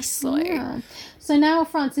up nicely. Yeah. So now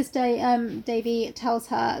Frances Davy tells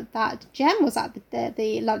her that Jem was at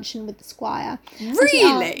the luncheon with the squire. And she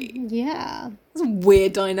Really? yeah. That's a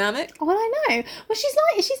weird dynamic. Oh, well, I know. Well, she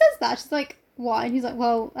says that. She's like, why? And he's like,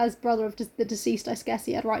 well, as brother of the deceased, I guess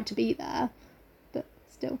he had right to be there. But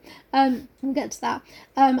still. We'll get to that.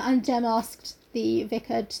 And Jem asked the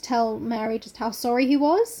vicar to tell Mary just how sorry he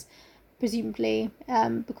was, presumably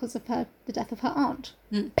because of the death of her aunt.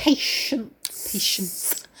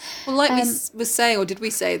 Patience. Well, like we were saying, or did we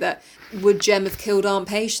say that would Jem have killed Aunt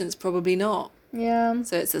Patience? Probably not. Yeah.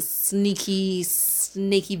 So it's a sneaky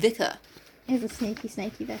vicar. He's a snaky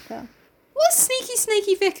vicar. What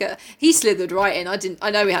sneaky vicar? He slithered right in. I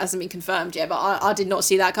know it hasn't been confirmed yet, but I did not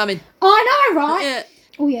see that coming. I know, right? Yeah.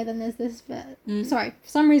 Oh yeah, then there's this bit. Sorry, for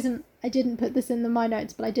some reason I didn't put this in my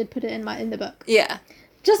notes, but I did put it in the book. Yeah.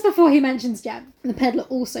 Just before he mentions Jem, the peddler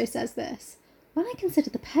also says this. When I consider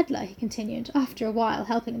the peddler, he continued, after a while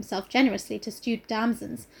helping himself generously to stewed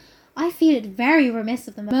damsons, I feel it very remiss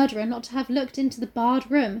of the murderer not to have looked into the barred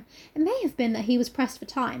room. It may have been that he was pressed for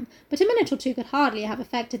time, but a minute or 2 could hardly have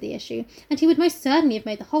affected the issue, and he would most certainly have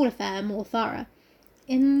made the whole affair more thorough.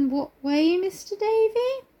 In what way, Mr.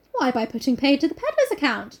 Davy? Why, by putting paid to the peddler's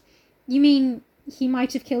account. You mean he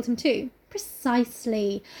might have killed him too?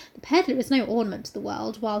 Precisely. The peddler is no ornament to the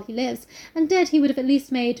world while he lives, and dead he would have at least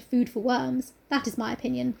made food for worms. That is my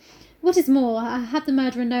opinion. What is more, had the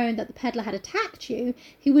murderer known that the peddler had attacked you,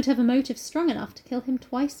 he would have a motive strong enough to kill him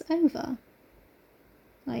twice over.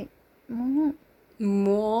 Like, what?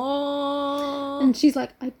 What? And she's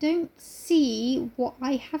like, I don't see what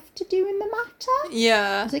I have to do in the matter. I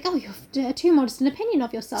Yeah. was like, oh, you've too modest an opinion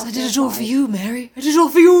of yourself. I did it all for you, Mary. I did it all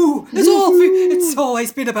for you. It's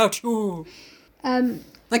always been about you.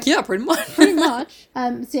 Like, yeah, pretty much. Pretty much.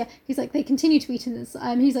 So yeah, he's like, they continue to eat in this.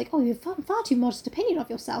 He's like, oh, you have far too modest opinion of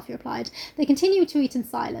yourself, he replied. They continue to eat in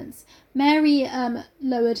silence. Mary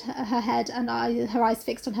lowered her head and her eyes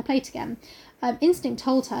fixed on her plate again. Instinct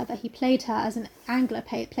told her that he played her as an angler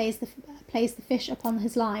plays the fish upon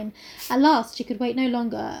his line. At last, she could wait no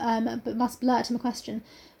longer, but must blurt him a question.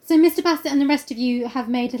 So Mr. Bassett and the rest of you have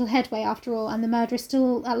made little headway after all, and the murderer is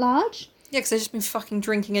still at large? Yeah, because they've just been fucking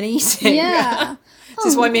drinking and eating. Yeah. This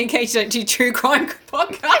is why me and Katie don't do true crime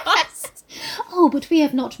podcasts. Oh, but we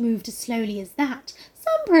have not moved as slowly as that.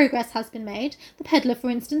 Some progress has been made. The peddler, for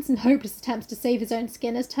instance, in hopeless attempts to save his own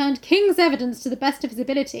skin, has turned King's evidence to the best of his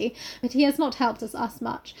ability, but he has not helped us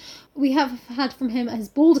much. We have had from him his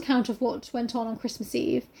bald account of what went on Christmas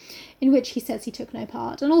Eve, in which he says he took no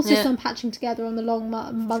part, and also some patching together on the long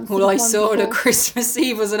months. All I saw on Christmas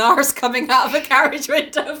Eve was an arse coming out of a carriage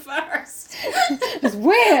window first. It's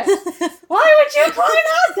weird. Why would you point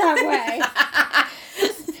out that way?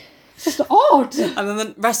 It's just odd. And then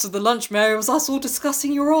the rest of the lunch, Mary, was us all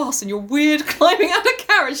discussing your arse and your weird climbing out of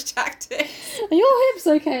carriage tactics. Are your hips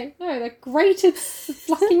okay? No, they're grated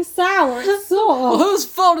fucking sour. It's sore. Well, whose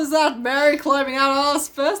fault is that, Mary, climbing out arse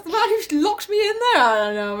first? The man who locked me in there? I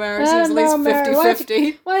don't know, Mary. Seems at least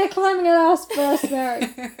 50-50. Why are you climbing an ass first, Mary?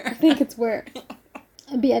 I think it's weird.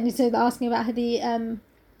 But yeah, and so they're asking about the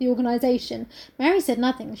organisation. Mary said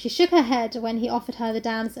nothing. She shook her head when he offered her the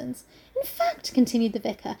damsons. In fact, continued the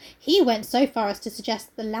vicar, he went so far as to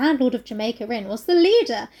suggest that the landlord of Jamaica Inn was the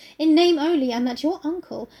leader, in name only, and that your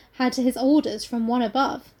uncle had his orders from one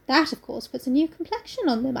above. That, of course, puts a new complexion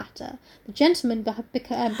on the matter. The gentleman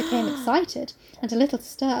became excited and a little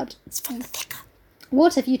disturbed. It's from the vicar.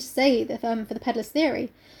 What have you to say for the peddler's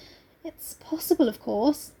theory? It's possible, of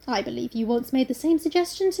course. I believe you once made the same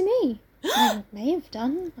suggestion to me. I may have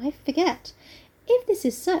done. I forget. If this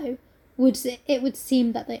is so, it would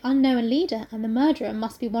seem that the unknown leader and the murderer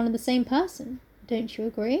must be one and the same person. Don't you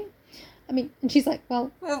agree? I mean, and she's like,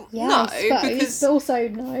 well yeah, no, I suppose, because... but also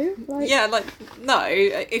no. Like, yeah, no,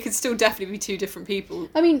 it could still definitely be two different people.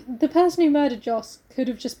 I mean, the person who murdered Joss could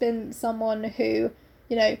have just been someone who,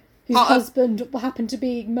 whose husband happened to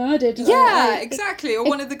be murdered. Yeah, exactly. Or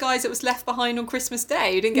one of the guys that was left behind on Christmas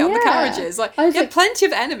Day who didn't get on the carriages. Plenty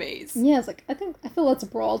of enemies. Yeah, it's like, I feel that's a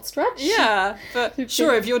broad stretch. Yeah, but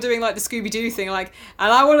sure, if you're doing like the Scooby-Doo thing, like,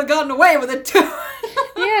 and I would have gotten away with it too.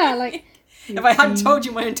 Yeah, like... if I hadn't told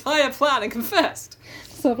you my entire plan and confessed.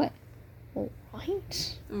 Sort of like, all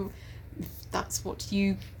right. That's what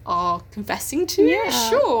you are confessing to? Yeah.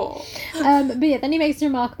 Sure. But yeah, then he makes a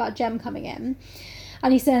remark about Jem coming in.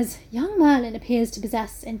 And he says, young Merlin appears to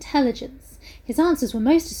possess intelligence. His answers were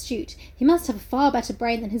most astute. He must have a far better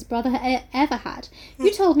brain than his brother ever had.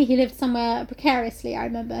 You told me he lived somewhere precariously, I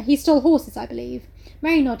remember. He stole horses, I believe.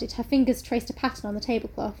 Mary nodded. Her fingers traced a pattern on the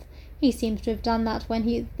tablecloth. He seems to have done that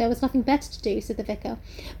when there was nothing better to do, said the vicar.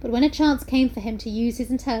 But when a chance came for him to use his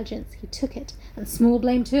intelligence, he took it. And small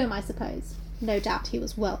blame to him, I suppose. No doubt he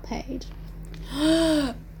was well paid.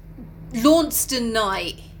 Launceston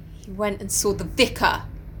night. He went and saw the vicar.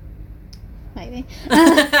 Maybe.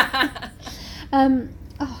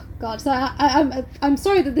 Oh God! So I'm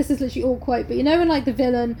sorry that this is literally all quote, but when like the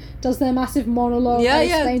villain does their massive monologue,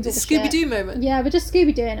 the Scooby-Doo moment. Yeah, we're just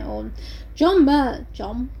Scooby-Dooing it all. John?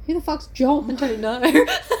 Who the fuck's John? I don't know.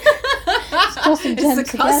 It's Joss and Jem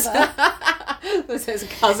together. There's a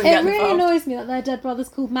cousin. It really annoys me that their dead brother's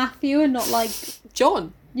called Matthew and not like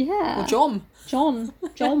John. Yeah. Or John.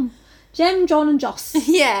 Jem, John, and Joss.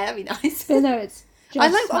 Yeah, that'd be nice. But no, it's Joss, I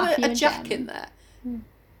like Matthew, a Jack Jem. In there.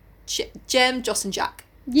 Jem, Joss, and Jack.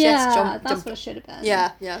 Yeah, that's what it should have been.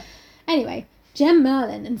 Yeah. Anyway, Jem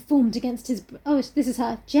Merlin informed against his... Oh, this is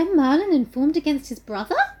her. Jem Merlin informed against his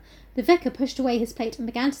brother? The vicar pushed away his plate and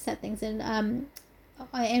began to set things in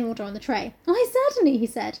order on the tray. Why, certainly, he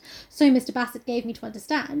said. So Mr. Bassett gave me to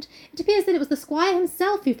understand. It appears that it was the squire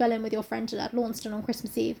himself who fell in with your friend at Launceston on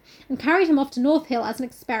Christmas Eve and carried him off to North Hill as an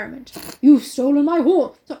experiment. You've stolen my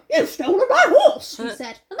horse. You've stolen my horse, he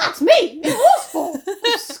said. And that's me, your horse for.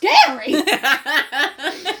 It's scary.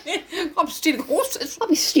 I'm stealing horses. I'll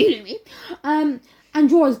be stealing me. And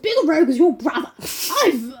you're as big a rogue as your brother.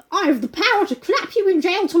 I've the power to clap you in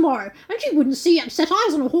jail tomorrow, and you wouldn't set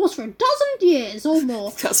eyes on a horse for a dozen years or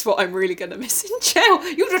more. That's what I'm really going to miss in jail.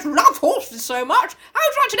 You just love horses so much. I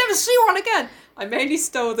would like to never see one again. I mainly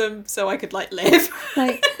stole them so I could, live.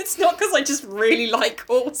 It's not because I just really like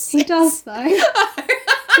horses. He does, though.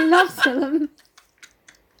 He loves them.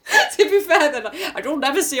 To be fair, then I don't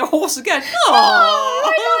never see a horse again. Oh, Aww.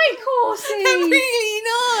 I like horses. They're really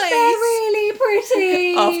nice. They're really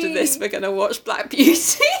pretty. After this, we're going to watch Black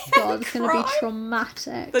Beauty. God, it's going to be Cry.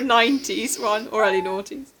 traumatic. The 90s one, or early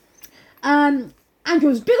noughties. And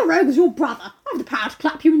you're as big a rogue as your brother. I have the power to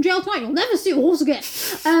clap you in jail tonight. You'll never see a horse again.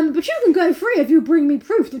 But you can go free if you bring me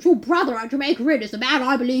proof that your brother at Jamaica Inn is the man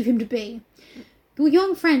I believe him to be. Your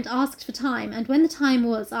young friend asked for time, and when the time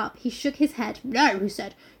was up, he shook his head. No, he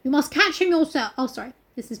said, you must catch him yourself. Oh, sorry,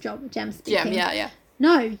 this is Jem speaking. Yeah.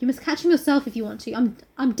 No, you must catch him yourself if you want to.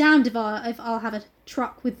 I'm damned if I'll have a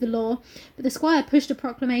truck with the law. But the squire pushed a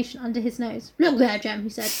proclamation under his nose. Look there, Jem, he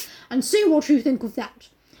said, and see what you think of that.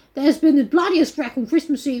 There's been the bloodiest wreck on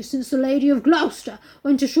Christmas Eve since the Lady of Gloucester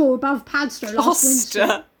went ashore above Padstow last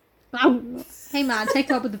winter. Oh, Hey man, take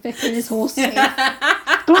it up with the vicar and his horse thief.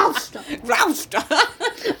 Gloucester! Gloucester.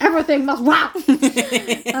 Everything must wow!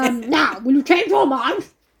 Now, will you change your mind?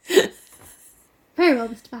 Very well,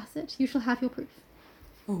 Mr. Bassett. You shall have your proof.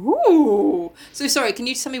 Ooh. So sorry, can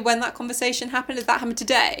you tell me when that conversation happened? Did that happen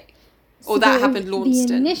today? Or So that the- happened The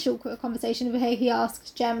Launceston? initial conversation of how he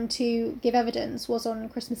asked Jem to give evidence was on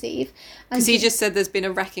Christmas Eve. Because he just said there's been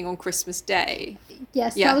a wrecking on Christmas Day.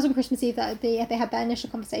 Yes, Yeah. that was on Christmas Eve that they had their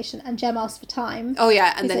initial conversation, and Jem asked for time. Oh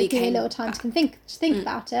yeah, and He then said, he give me came a little time back. to think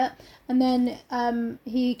about it. And then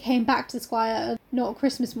he came back to the squire, not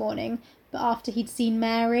Christmas morning, but after he'd seen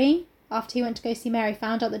Mary. After he went to go see Mary,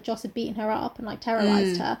 found out that Joss had beaten her up and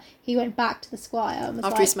terrorised her. He went back to the squire and was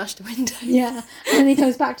After like, he smashed the window. yeah. And then he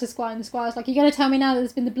goes back to the squire, and the squire's like, "You're going to tell me now that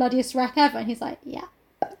there's been the bloodiest wreck ever?" And he's like, "Yeah,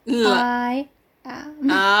 I am."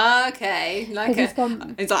 Ah, okay. Like Because he's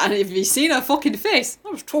gone- it's like, and have you seen her fucking face? I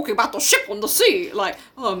was talking about the ship on the sea. Like,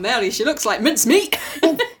 oh, Mary, she looks like mincemeat.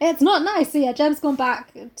 It's not nice. So yeah, Jem's gone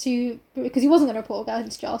back to, because he wasn't going to report a guy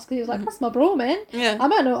into Joss, because he was like, "That's my bro, man. Yeah. I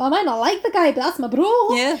might not like the guy, but that's my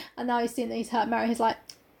bro." Yeah. And now he's seen that he's hurt Mary. He's like,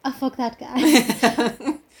 "Oh, fuck that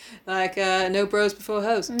guy." Like, no bros before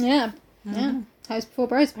hoes. Yeah. House before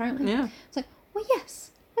bros, apparently. Yeah. It's like, well, yes.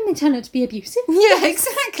 When they turn out to be abusive, Yeah,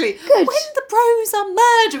 exactly. Good. When the bros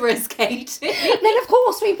are murderers, Katie. then of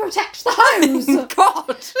course we protect the hose.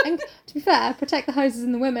 God. And to be fair, protect the hoses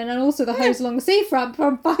and the women, and also the hose along the seafront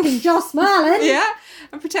from fucking Joss Merlin. Yeah,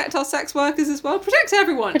 and protect our sex workers as well. Protect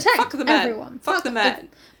everyone. Protect Fuck the men. everyone. Fuck the men.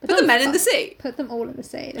 but Put the don't men in the fuck- sea. Put them all in the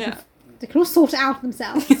sea. Yeah. They can all sort it out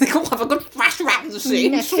themselves. They can all have a good thrash around the sea.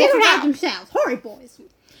 They and sort figure it it out out. themselves. Horrid boys.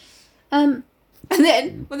 And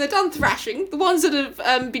then, when they're done thrashing, the ones that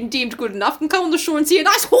have been deemed good enough can come on the shore and see a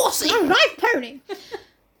nice horsey. A nice pony.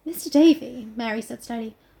 Mr. Davy, Mary said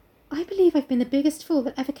slowly, I believe I've been the biggest fool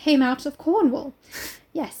that ever came out of Cornwall.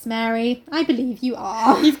 Yes, Mary, I believe you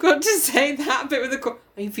are. You've got to say that bit with the...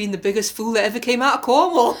 You've been the biggest fool that ever came out of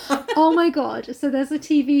Cornwall. Oh my god, so there's a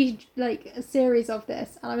TV, a series of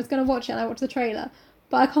this, and I was going to watch it, and I watched the trailer,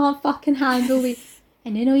 but I can't fucking handle the...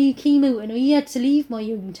 And then I came out, and I had to leave my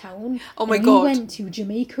own town. Oh my and God. I went to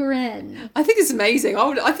Jamaica Inn. I think it's amazing.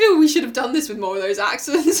 I feel we should have done this with more of those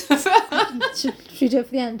accents. Should we do it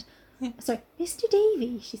for the end? Sorry, Mr.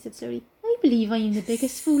 Davy, she said slowly, I believe I am the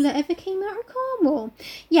biggest fool that ever came out of Cornwall.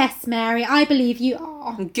 Yes, Mary, I believe you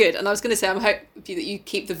are. Good. And I was going to say, I'm hoping that you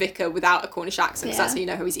keep the vicar without a Cornish accent, 'cause that's Yeah. how you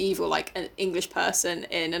know how he's evil, like an English person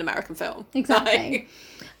in an American film. Exactly.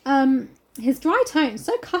 His dry tone,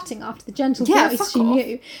 so cutting after the gentle Yeah, voice fuck she off.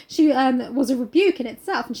 knew, she was a rebuke in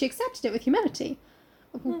itself, and she accepted it with humility.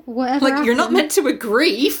 Whatever Like, you're not happened- meant to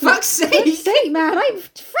agree, fuck's God's sake. sake, man, I'm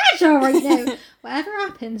fragile right now. Whatever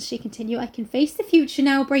happens, she continued, I can face the future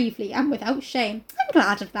now bravely and without shame. I'm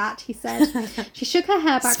glad of that, he said. She shook her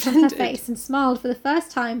hair back from her Splendid. face and smiled for the first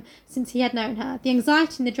time since he had known her. The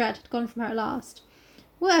anxiety and the dread had gone from her at last.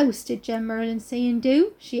 What else did Jem Merlin say and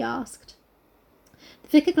do? She asked. The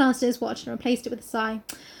vicar glanced at his watch and replaced it with a sigh.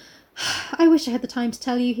 I wish I had the time to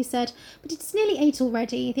tell you, he said, but it's nearly 8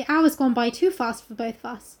 already. The hour's gone by too fast for both of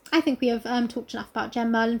us. I think we have talked enough about Jem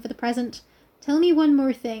Merlin for the present. Tell me one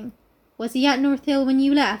more thing. Was he at North Hill when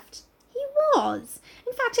you left? He was.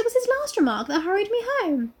 In fact, it was his last remark that hurried me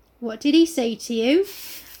home. What did he say to you?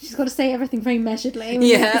 She's got to say everything very measuredly with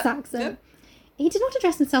Yeah. this accent. Yep. He did not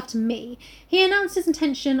address himself to me. He announced his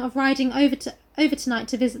intention of riding over tonight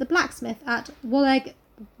to visit the blacksmith at Wallagan.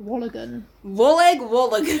 Walleg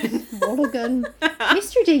Walligan. Wallagan.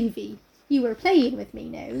 Mr. Davy, you were playing with me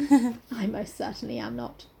now. I most certainly am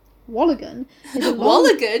not. Wallagan is a long...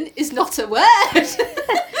 Walligan is not a word.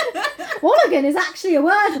 Wallagan is actually a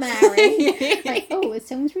word, Mary. Like, oh, it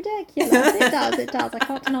sounds ridiculous. It does. I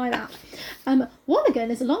can't deny that.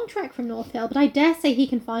 Wallagan is a long trek from North Hill, but I dare say he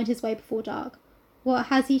can find his way before dark. What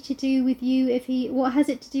has it to do with you if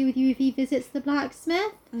he visits the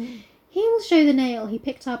blacksmith? He will show the nail he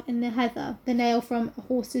picked up in the heather, the nail from a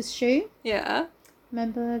horse's shoe. Yeah.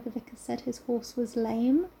 Remember the vicar said his horse was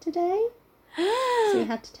lame today? So he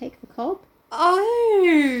had to take the cob.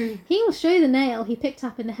 Oh. He will show the nail he picked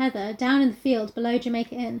up in the heather down in the field below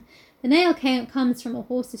Jamaica Inn. The nail comes from a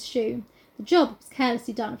horse's shoe. The job was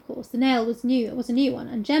carelessly done, of course. The nail was new. It was a new one,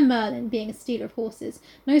 and Jem Merlin, being a stealer of horses,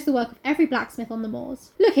 knows the work of every blacksmith on the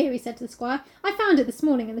moors. "Look here," he said to the squire. "I found it this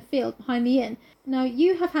morning in the field behind the inn. Now,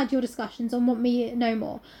 you have had your discussions and want me no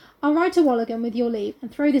more. I'll ride to Wollongong with your leave, and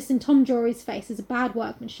throw this in Tom Jory's face as a bad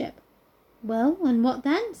workmanship." "Well, and what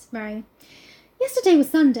then?" said Mary. "Yesterday was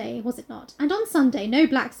Sunday, was it not? And on Sunday no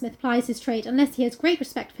blacksmith plies his trade unless he has great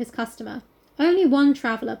respect for his customer. Only one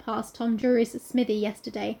traveller passed Tom Drury's smithy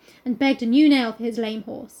yesterday, and begged a new nail for his lame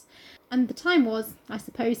horse. And the time was, I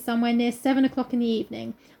suppose, somewhere near 7 o'clock in the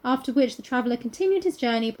evening, after which the traveller continued his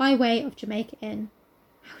journey by way of Jamaica Inn."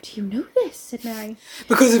 "How do you know this?" said Mary.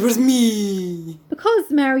 Because it was me.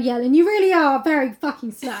 "Because, Mary Yellen, you really are very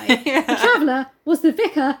fucking slow. Yeah. The traveller was the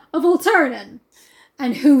vicar of Alternan."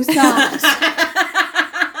 "And who's that?"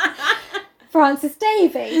 "Francis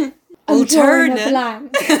Davy." I'm drawing a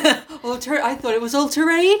blank. I thought it was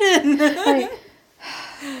Alteranen. Like,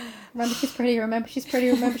 remember she's pretty, remember she's pretty,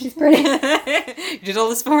 remember she's pretty. You did all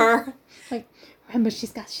this for her. Like, remember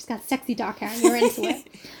she's got sexy dark hair and you're into it.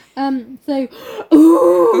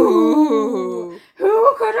 Ooh.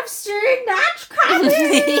 Who could have seen that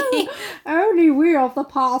coming? Only we of the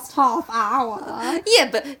past half hour. Yeah,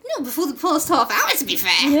 but not before the past half hour, to be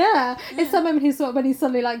fair. Yeah. It's that moment when he's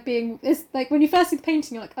suddenly like being, it's like when you first see the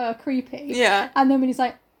painting, you're like, oh, creepy. Yeah. And then when he's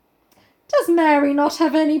like, "Does Mary not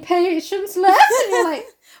have any patience left?" And you're like,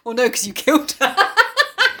 Well, no, because you killed her.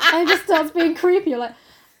 and it just starts being creepy. You're like,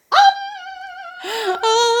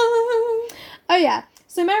 oh yeah.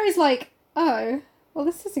 So Mary's like, "Oh, well,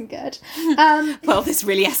 this isn't good." Well, this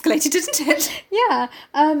really escalated, didn't it? Yeah.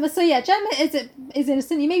 So yeah, Jem is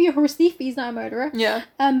innocent. He may be a horse thief, but he's not a murderer. Yeah.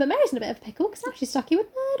 But Mary's in a bit of a pickle because now she's stuck here with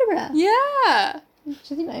murderer. Yeah.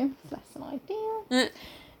 Which is, less than ideal.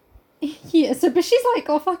 Yeah. So, but she's like,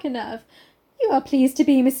 "Oh, fucking nerve. You are pleased to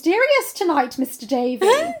be mysterious tonight, Mr. Davy."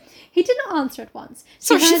 He did not answer at once.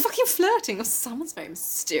 So she's fucking flirting. Oh, someone's very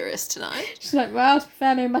mysterious tonight. She's like, "Well, to be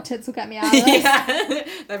fair, maybe my tits will get me out of this." Yeah.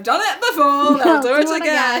 They've done it before. They'll do it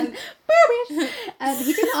again.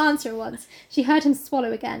 He didn't answer at once. She heard him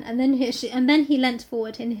swallow again, and then he leant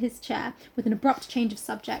forward in his chair with an abrupt change of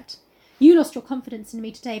subject. "You lost your confidence in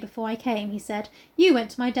me today before I came," he said. "You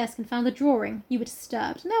went to my desk and found the drawing. You were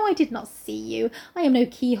disturbed. No, I did not see you. I am no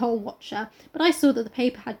keyhole watcher. But I saw that the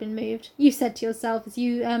paper had been moved. You said to yourself, as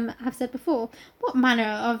you have said before, 'What manner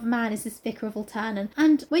of man is this vicar of Alternan?'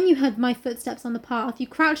 And when you heard my footsteps on the path, you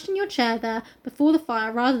crouched in your chair there before the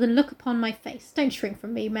fire rather than look upon my face. Don't shrink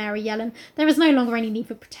from me, Mary Yellen. There is no longer any need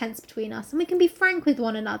for pretence between us, and we can be frank with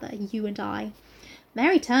one another, you and I."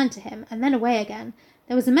 Mary turned to him, and then away again.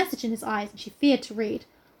 There was a message in his eyes, and she feared to read.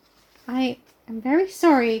 I am very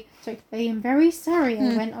sorry I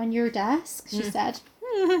went on your desk," she said.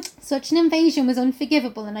 "Such an invasion was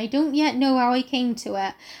unforgivable, and I don't yet know how I came to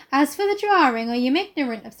it. As for the drawing, I am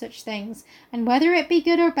ignorant of such things, and whether it be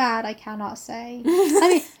good or bad, I cannot say." I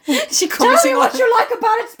mean, She tell me what you like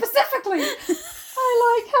about it specifically. "I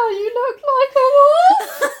like how you look like a wolf."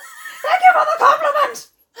 "Thank you for the compliment."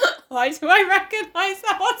 Why do I recognise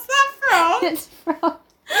that? What's that from? It's from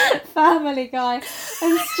Family Guy.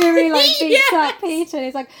 And Stewie beats up Peter and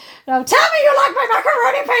he's like, "Now tell me you like my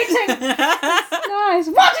macaroni painting." It's nice.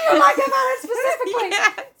 "What do you like about it specifically?"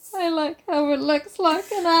 Yes. "I like how it looks like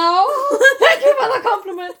an owl." "Thank you for the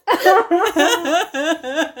compliment." I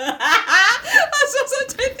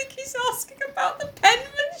don't think he's asking about the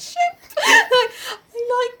penmanship. I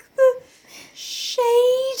like the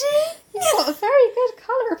shading. You've got a very good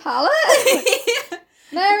colour palette.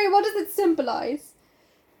 Mary, what does it symbolise?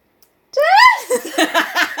 Death!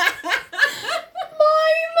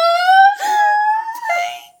 My mother!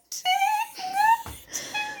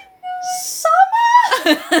 Summer!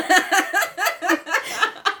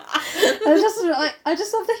 I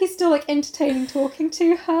just love that he's still entertaining talking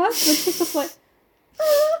to her. And she's just like,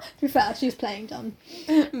 ah. To be fair, she's playing dumb.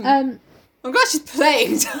 I'm glad she's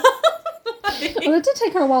playing dumb. Well, it did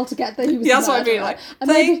take her a while to get that he was. Yeah, that's what I mean.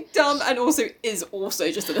 Playing maybe, dumb and also is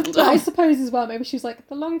also just a little but I dumb. suppose as well. Maybe she's like,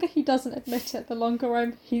 the longer he doesn't admit it, the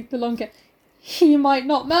longer he might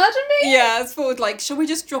not murder me. Yeah, it's forward shall we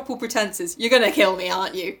just drop all pretenses? You're gonna kill me,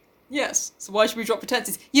 aren't you? Yes. So why should we drop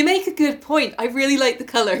pretenses? You make a good point. I really like the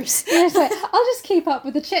colours. Yeah, so I'll just keep up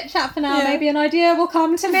with the chit chat for now. Yeah. Maybe an idea will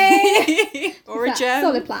come to me. Or a gem.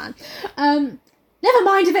 Solid plan. Never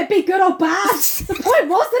mind if it be good or bad. The point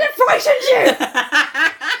was that it frightened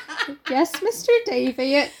you.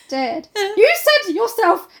 Davy, it did. You said to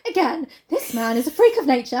yourself, again, this man is a freak of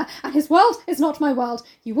nature, and his world is not my world.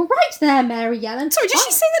 You were right there, Mary Yellen. Sorry, did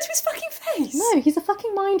she say that to his fucking face? No, he's a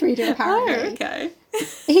fucking mind reader, apparently. Oh, okay.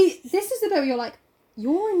 This is the bit where you're like,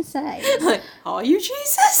 you're insane. Like, are you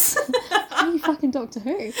Jesus? Are you fucking Doctor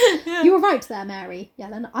Who? Yeah. You were right there, Mary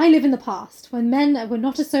Yellen. I live in the past, when men were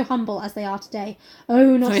not as so humble as they are today.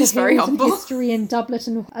 Oh, not It's a very hills of humble. history and doublet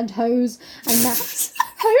and hose and that.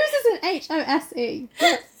 Hose is an H-O-S-E.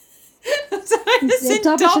 It's Yeah, in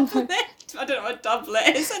doublet and doublet. I don't know what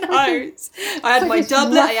doublet is and hose. I had like my it's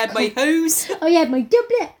doublet, I had my rough. hose. Oh, you had my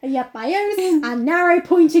doublet, and you had my hose, and narrow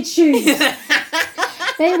pointed shoes.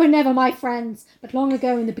 They were never my friends, but long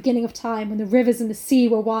ago in the beginning of time, when the rivers and the sea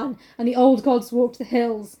were one, and the old gods walked the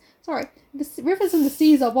hills. Sorry, rivers and the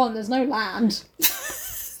seas are one, there's no land.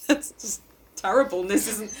 That's just terribleness,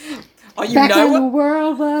 isn't... Oh, you Back know when the what?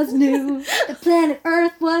 world was new, the planet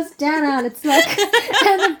Earth was down on its luck,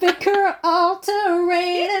 and the bicker all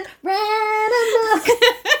terrain and ran amok.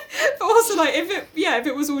 But also, like, if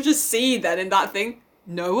it was all just sea then in that thing,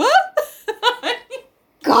 Noah?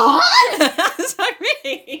 God! That's what I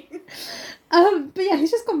mean. But yeah,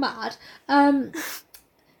 he's just gone mad.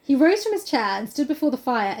 He rose from his chair and stood before the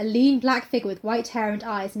fire, a lean black figure with white hair and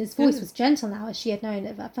eyes, and his voice was gentle now as she had known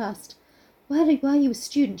it at first. Were you a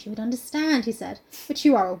student, you would understand, he said. But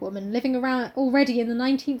you are a woman, living around already in the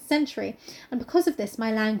 19th century, and because of this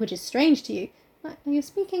my language is strange to you. Are you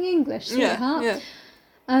speaking English, sweetheart? Yeah.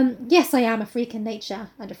 Yes, I am a freak in nature,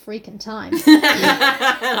 and a freak in time.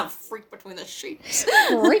 And a freak between the sheets.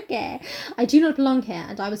 Freaky. I do not belong here,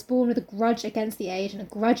 and I was born with a grudge against the age and a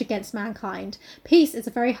grudge against mankind. Peace is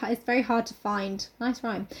very hard to find. Nice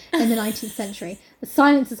rhyme. In the 19th century. The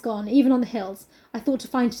silence is gone, even on the hills. I thought to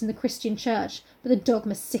find it in the Christian church, but the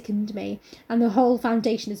dogma sickened me, and the whole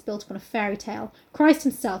foundation is built upon a fairy tale. Christ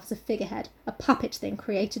himself is a figurehead, a puppet thing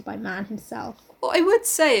created by man himself. Well, I would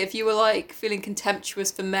say if you were, like, feeling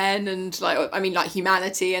contemptuous for men and, like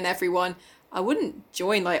humanity and everyone, I wouldn't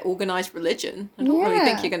join, like, organised religion. I don't really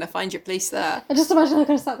think Yeah. you're going to find your place there. I just imagine I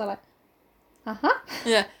kind of sat there like, uh-huh.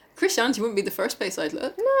 Yeah. Christianity wouldn't be the first place I'd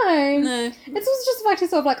look. No. No. It's also just the fact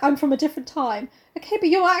it's sort of like, I'm from a different time. Okay, but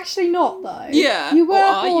you're actually not, though. Yeah, You or were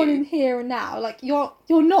are born you? in here and now. Like, you're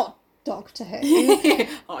not Doctor Who.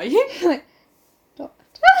 Are you? Like,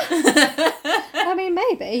 Doctor? I mean,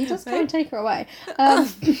 maybe. He does try and take her away.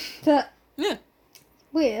 But, Yeah.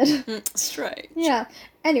 weird. Strange. Yeah.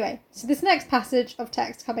 Anyway, so this next passage of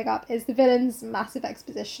text coming up is the villain's massive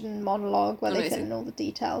exposition monologue where they fill Amazing. in all the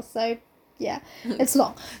details. So, yeah, it's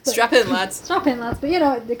long. But- Strap in, lads. Strap in, lads. But, you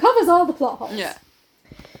know, it covers all the plot holes. Yeah.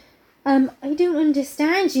 I don't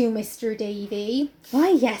understand you, Mr. Davy. Why,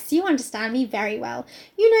 yes, you understand me very well.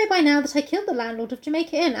 You know by now that I killed the landlord of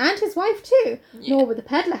Jamaica Inn, and his wife too. Yeah. Nor would the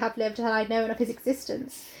peddler have lived had I known of his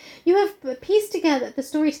existence. You have pieced together the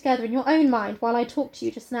story together in your own mind while I talked to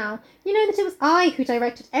you just now. You know that it was I who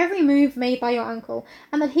directed every move made by your uncle,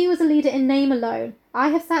 and that he was a leader in name alone. I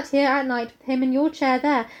have sat here at night with him in your chair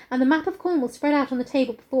there, and the map of Cornwall spread out on the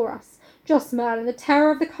table before us. Jos Merlin, the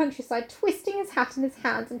terror of the countryside, twisting his hat in his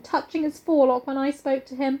hands and touching his forelock when I spoke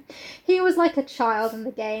to him. He was like a child in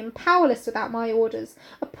the game, powerless without my orders,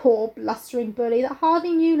 a poor blustering bully that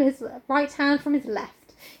hardly knew his right hand from his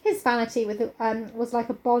left. His vanity was like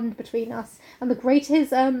a bond between us, and the greater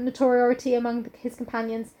his notoriety among his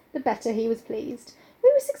companions, the better he was pleased.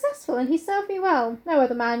 We were successful, and he served me well. No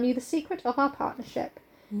other man knew the secret of our partnership.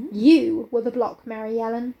 You were the block, Mary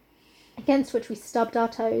Ellen, against which we stubbed our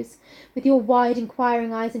toes. With your wide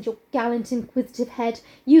inquiring eyes and your gallant inquisitive head,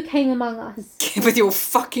 you came among us. With your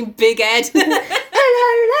fucking big head.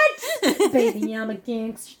 Hello, lads! Baby, I'm a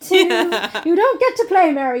gangster too. You don't get to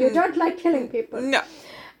play, Mary. You don't like killing people. No.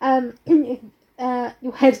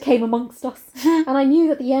 Your head came amongst us, and I knew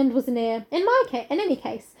that the end was near. In any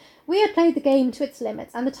case, we had played the game to its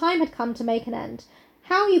limits, and the time had come to make an end.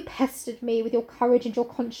 How you pestered me with your courage and your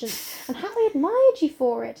conscience, and how I admired you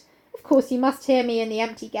for it. Of course, you must hear me in the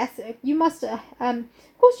empty guest. You must hear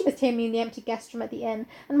me in the empty guest room at the inn,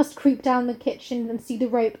 and must creep down the kitchen and see the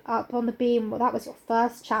rope up on the beam. Well, that was your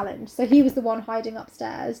first challenge. So he was the one hiding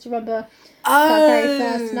upstairs. Do you remember that very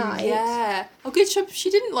first night? Yeah. Oh, good. She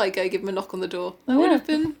didn't go give him a knock on the door. That would have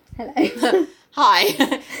been. Hello. Hi.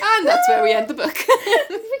 And that's where we end the book.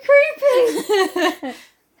 Creepy.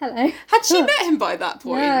 Hello. Had she met him by that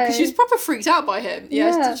point? No. Because she was proper freaked out by him.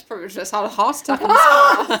 Yeah. She probably just had a heart attack.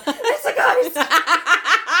 It's a ghost.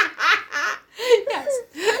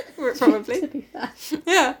 Yes, probably. To be fair.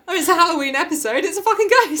 Yeah, I mean, it's a Halloween episode. It's a fucking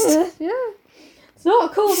ghost. Yeah. It's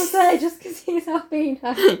not cool to say just because He's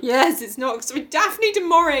Albina. Yes, it's not. So Daphne du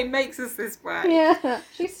Maurier makes us this way. Yeah,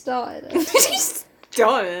 she started it. She's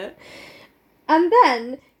done it. And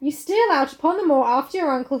then you steal out upon the moor after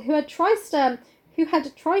your uncle, who had triced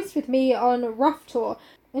with me on rough tour,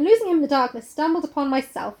 and losing him in the darkness, stumbled upon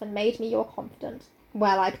myself and made me your confidant.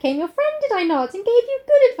 Well, I became your friend, did I not, and gave you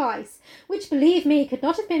good advice, which, believe me, could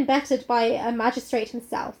not have been bettered by a magistrate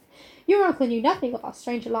himself. Your uncle knew nothing of our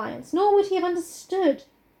strange alliance, nor would he have understood.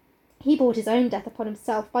 He brought his own death upon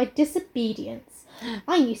himself by disobedience.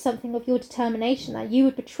 I knew something of your determination that you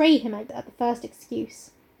would betray him at the first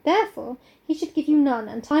excuse. Therefore, he should give you none,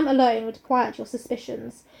 and time alone would quiet your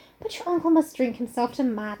suspicions. But your uncle must drink himself to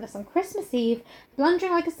madness on Christmas Eve,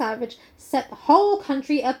 blundering like a savage, set the whole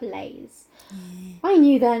country ablaze. I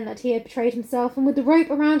knew then that he had betrayed himself, and with the rope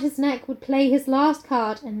around his neck would play his last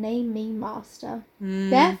card and name me master.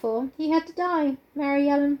 Therefore, he had to die, Mary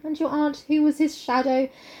Ellen, and your aunt, who was his shadow.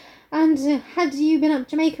 And had you been up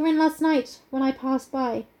Jamaica Inn last night when I passed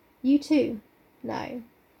by, you too? No,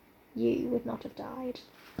 you would not have died.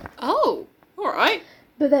 Oh, all right.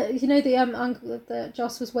 But the uncle that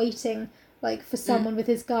Joss was waiting like for someone with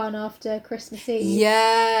his gun after Christmas Eve.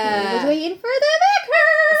 Yeah. He was waiting for the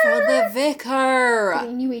vicar. For the vicar.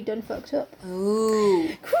 He knew he'd done fucked up. Ooh.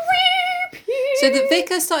 Creepy. So the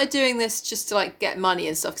vicar started doing this just to like get money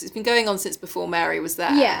and stuff because it's been going on since before Mary was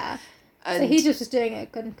there. Yeah. And So he just was doing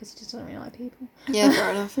it because he just doesn't really like people. yeah,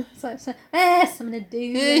 fair enough. So something to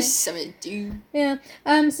do. There's something to do. Yeah.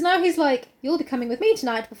 So now he's like, you'll be coming with me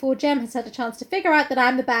tonight before Jem has had a chance to figure out that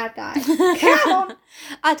I'm the bad guy. Come on.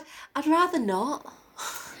 I'd rather not.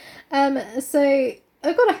 So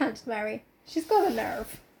I've got to hand to Mary. She's got a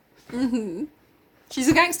nerve. Mm-hmm. She's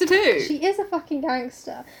a gangster too. She is a fucking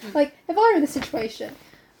gangster. Like, if I were in this situation,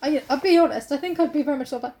 I'll be honest, I think I'd be very much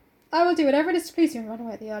sort of like, I will do whatever it is to please you and run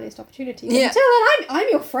away at the earliest opportunity. But Yeah. until then, I'm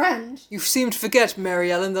your friend. You seem to forget, Mary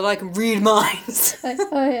Ellen, that I can read minds. Like,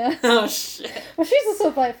 oh, yeah. Oh, shit. Well, she's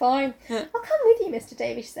also like, fine. Yeah. I'll come with you, Mr.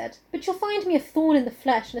 Davy, she said. But you'll find me a thorn in the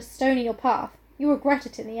flesh and a stone in your path. You'll regret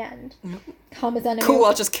it in the end. Come as enemy. Cool,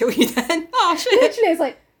 I'll just kill you then. Oh, shit. Literally, it's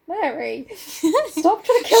like, Mary, stop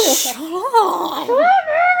trying to kill yourself. Shut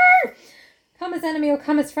up. Come as enemy or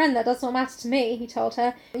come as friend, that does not matter to me, he told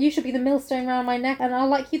her. You shall be the millstone round my neck, and I'll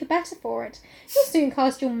like you the better for it. You'll soon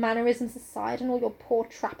cast your mannerisms aside and all your poor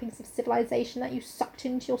trappings of civilization that you sucked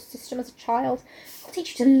into your system as a child. I'll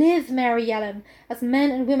teach you to live, Mary Ellen, as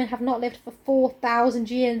men and women have not lived for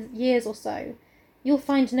 4,000 years or so. You'll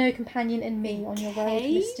find no companion in me on your road,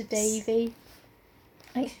 Mr. Davy.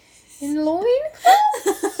 In loin?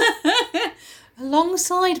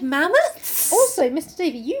 Alongside mammoths? Also, Mr.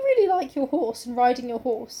 Davy, you really like your horse and riding your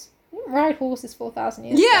horse. You didn't ride horses 4,000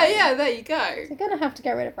 years ago. Yeah, there you go. They're going to have to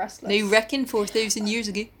get rid of Restless. No reckon 4,000 years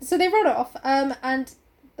ago. So they run off, and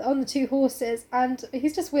on the two horses, and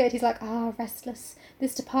he's just weird. He's like, Restless,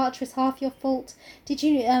 this departure is half your fault. Did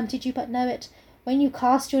you but know it? When you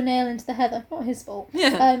cast your nail into the heather, not his fault.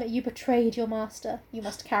 Yeah. You betrayed your master. You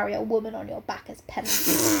must carry a woman on your back as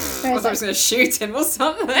penance. I thought I was going to shoot him or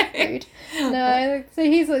something. Rude. No, so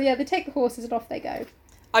he's like, yeah, they take the horses and off they go.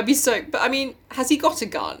 I'd be stoked. But I mean, has he got a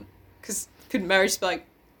gun? Because couldn't Mary just be like,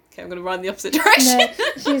 okay, I'm going to run the opposite direction? No,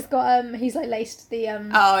 she's got, he's like laced the,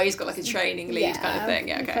 Oh, he's got like a training lead kind of thing.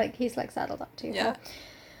 Yeah, okay. He's like saddled up to her. Yeah.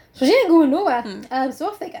 So she ain't going nowhere. So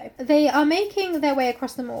off they go. They are making their way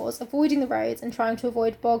across the moors, avoiding the roads and trying to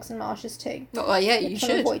avoid bogs and marshes too. Oh, well, yeah, They're you trying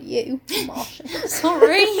to should. avoid you, marshes.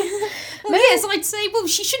 Sorry. Well, yes, I'd say, well,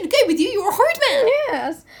 she shouldn't go with you. You're a hard man.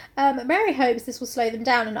 Yes. Mary hopes this will slow them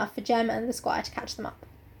down enough for Jem and the Squire to catch them up.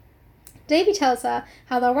 Davy tells her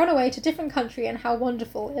how they'll run away to a different country and how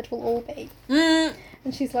wonderful it will all be. And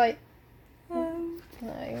she's like, no.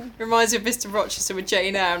 Reminds me of Mr. Rochester with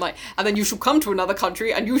Jane Eyre. And then you shall come to another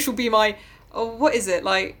country and you shall be my, what is it,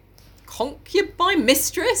 like, concubine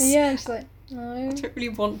mistress? Yeah, and she's like, no. I don't really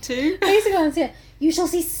want to. Basically, I'm saying, you shall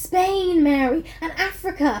see Spain, Mary, and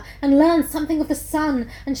Africa, and learn something of the sun,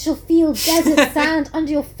 and shall feel desert sand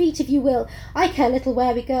under your feet if you will. I care little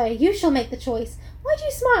where we go. You shall make the choice. Why do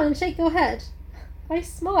you smile and shake your head? I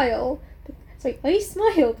smile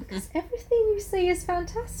because everything you say is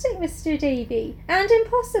fantastic, Mr. Davy, and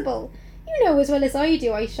impossible. You know as well as I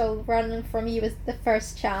do I shall run from you as the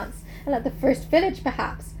first chance, and at the first village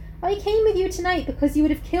perhaps. I came with you tonight because you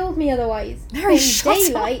would have killed me otherwise. Mary, In shut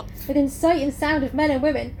daylight, up. within sight and sound of men and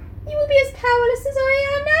women, you will be as powerless as I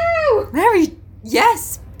am now. Mary,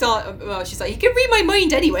 yes. Well, she's like, you can read my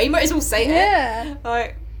mind anyway. You might as well say it. Yeah.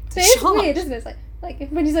 Like, So it's shut. weird, isn't it? It's like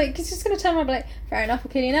when he's like, he's just going to turn around and be like, fair enough,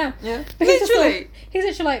 we'll kill you now. Yeah. But he's just Literally. like, he's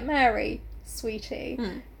literally like, Mary, sweetie,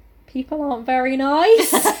 people aren't very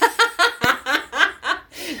nice.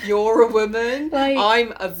 You're a woman. Like-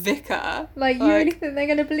 I'm a vicar. Like, you really think they're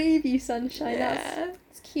going to believe you, Sunshine? Yeah.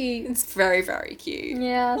 That's cute. It's very, very cute.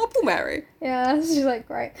 Yeah. Oh, poor Mary. Yeah, she's like,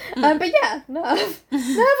 great. But yeah, nerve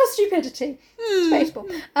or stupidity. It's debatable.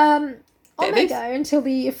 On Bit they of go until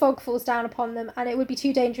the fog falls down upon them and it would be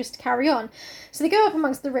too dangerous to carry on. So they go up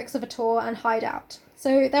amongst the ricks of a tor and hide out.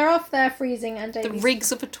 So they're off there freezing and The Davy's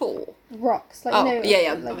rigs of a tour. rocks. Like, Oh, you know,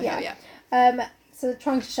 yeah. Like, Oh, yeah. so they're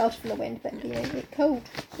trying to shelter from the wind, but, you know, it's cold.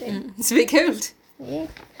 So, It's a bit cold. yeah.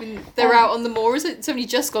 They're out on the moors. It's only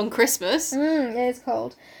just gone Christmas. It is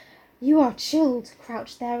cold. You are chilled,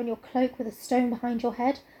 crouched there in your cloak with a stone behind your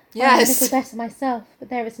head. I'm a Yes. little better myself, but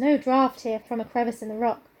there is no draught here from a crevice in the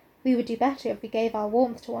rock. We would do better if we gave our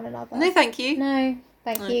warmth to one another. No, thank you. No,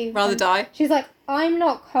 thank you. Rather And die. She's like, I'm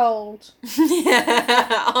not cold.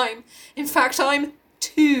 Yeah, in fact, I'm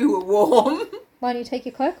too warm. Why don't you take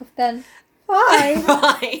your cloak off then? Fine.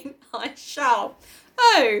 Fine, I shall.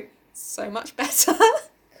 Oh, so much better.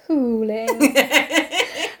 Cooling.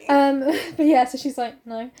 But yeah, so she's like,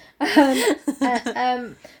 no.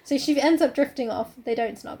 So she ends up drifting off. They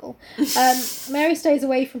don't snuggle. Mary stays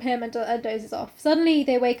away from him and dozes off. Suddenly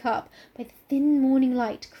they wake up by the thin morning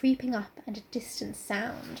light creeping up and a distant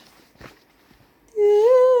sound.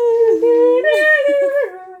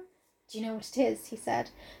 Do you know what it is? He said.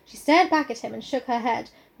 She stared back at him and shook her head.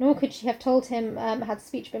 Nor could she have told him had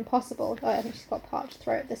speech been possible. Oh, I think she's got parched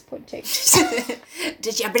throat at this point too.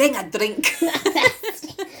 Did you bring a drink?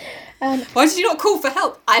 Um, Why did you not call for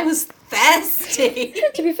help? I was thirsty.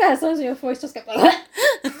 To be fair, sometimes your voice just goes like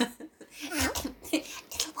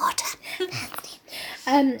Little water.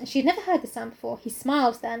 She'd never heard this sound before. He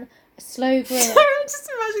smiled then, a slow grin. Sorry, I'm just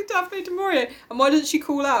imagining Daphne du Maurier. And why doesn't she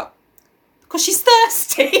call out? Because she's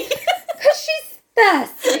thirsty. Because she's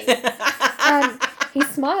thirsty. He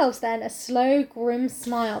smiled then, a slow, grim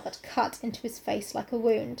smile that cut into his face like a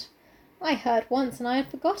wound. I heard once, and I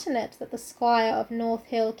had forgotten it, that the Squire of North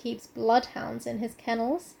Hill keeps bloodhounds in his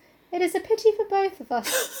kennels. It is a pity for both of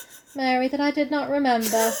us, Mary, that I did not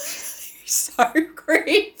remember. So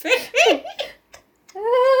creepy.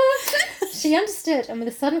 She understood, and with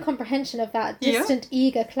a sudden comprehension of that distant,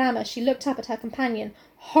 eager clamour, she looked up at her companion,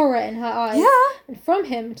 horror in her eyes, and from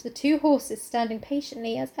him to the two horses standing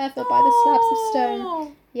patiently as ever by the slabs of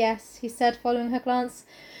stone. Yes, he said, following her glance,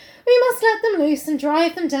 we must let them loose and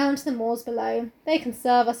drive them down to the moors below. They can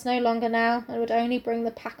serve us no longer now, and would only bring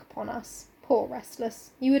the pack upon us. Poor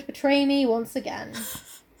Restless, you would betray me once again.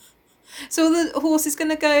 So the horse is going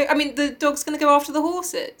to go... I mean, the dog's going to go after the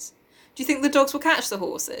horses. Do you think the dogs will catch the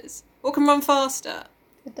horses? Or can run faster?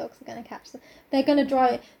 The dogs are going to catch them. They're going to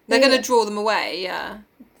drive... They're going to draw them away, yeah.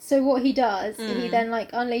 So what he does, he then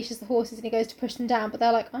unleashes the horses and he goes to push them down, but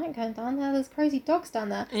they're like, I ain't going down there, there's crazy dogs down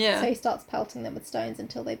there. Yeah. So he starts pelting them with stones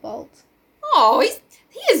until they bolt. Oh,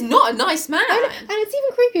 he is not a nice man. And it's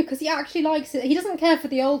even creepier because he actually likes it. He doesn't care for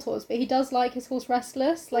the old horse, but he does like his horse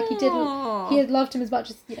Restless. Like he had loved him as much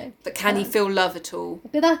as, But can he feel love at all?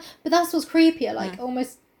 But that's what's creepier,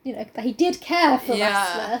 almost, that he did care for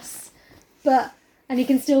Restless, and he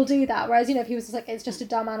can still do that. Whereas, if he was just like, it's just a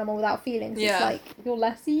dumb animal without feelings, it's like, you're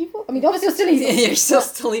less evil. I mean, obviously you're still evil. You're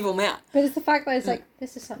still evil man. But it's the fact that it's like,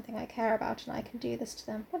 this is something I care about and I can do this to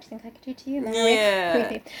them. What do you think I could do to you, Mary? Yeah.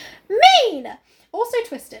 Creepy. Mean! Also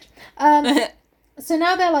twisted. So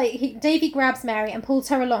now they're like, Davy grabs Mary and pulls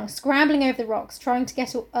her along, scrambling over the rocks, trying to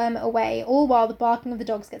get away, all while the barking of the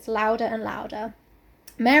dogs gets louder and louder.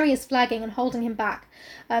 Mary is flagging and holding him back.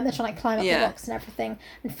 They're trying to climb up the rocks and everything.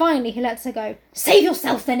 And finally he lets her go. Save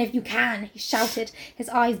yourself then if you can, he shouted, his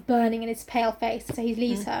eyes burning in his pale face. So he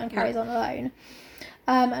leaves her and carries on alone.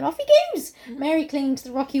 And off he goes. Mary clinging to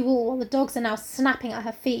the rocky wall while the dogs are now snapping at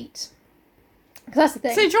her feet. Because that's the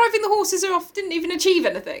thing. So driving the horses off didn't even achieve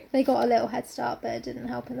anything? They got a little head start, but it didn't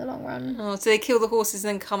help in the long run. Oh, so they kill the horses and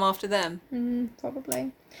then come after them?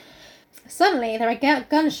 Probably. Suddenly there are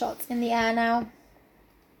gunshots in the air now.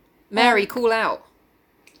 Mary, call out.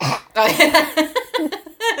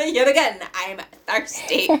 Yet again, I'm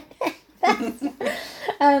thirsty.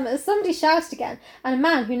 Somebody shouted again, and a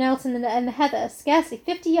man who knelt in the heather, scarcely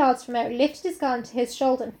 50 yards from Mary, lifted his gun to his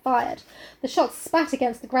shoulder and fired. The shot spat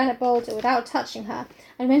against the granite boulder without touching her,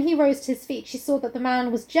 and when he rose to his feet, she saw that the man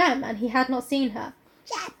was Jem, and he had not seen her.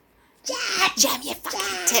 Jem, you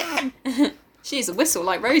fucking tip. She's a whistle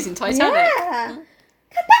like Rose in Titanic. Yeah!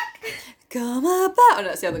 Come back! Come about. Oh,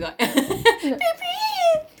 that's the other guy.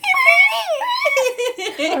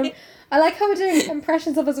 I like how we're doing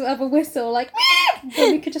impressions of a whistle, like,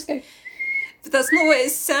 but we could just go, But that's not what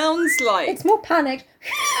it sounds like. it's more panicked.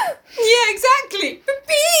 Yeah, exactly.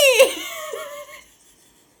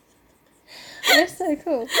 They're so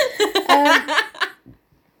cool.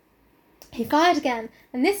 He fired again,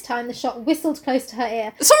 and this time the shot whistled close to her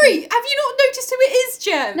ear. Sorry, have you not noticed who it is,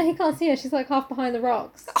 Jem? No, he can't see her. She's like half behind the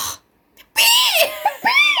rocks.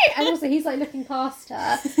 And also, he's like looking past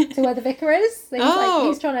her to where the vicar is. So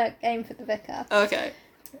he's trying to aim for the vicar. Okay.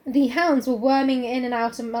 The hounds were worming in and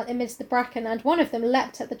out amidst the bracken, and one of them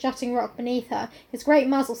leapt at the jutting rock beneath her, his great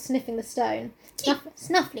muzzle sniffing the stone.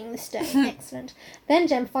 Snuffling the stone, excellent. Then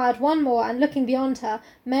Jem fired one more, and looking beyond her,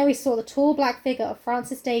 Mary saw the tall black figure of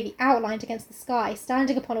Francis Davy outlined against the sky,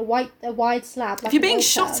 standing upon a wide slab. If you're being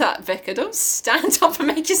shot at, Vicar, don't stand up and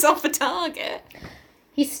make yourself a target.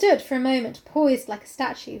 He stood for a moment, poised like a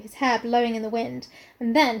statue, his hair blowing in the wind,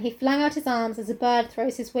 and then he flung out his arms as a bird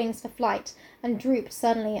throws his wings for flight, and drooped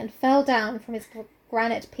suddenly, and fell down from his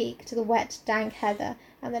granite peak to the wet, dank heather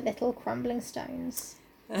and the little crumbling stones.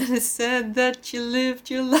 And it said that you lived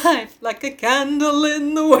your life like a candle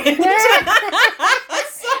in the wind.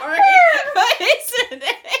 Sorry, but isn't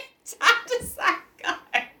it? How does that go?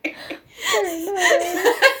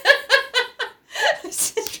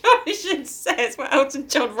 This is probably shouldn't say it's what Elton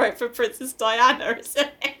John wrote for Princess Diana,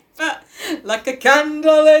 isn't it? But like a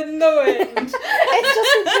candle in the wind. It's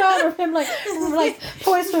just a jar of him like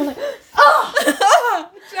poised from like, oh!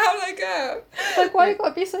 How'd I go? Like, why you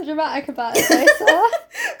gotta be so dramatic about it, Lisa?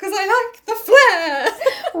 Because I like the flair.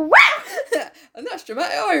 Wow! And that's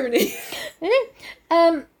dramatic irony.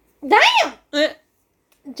 Damn!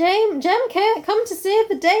 Jem can't come to save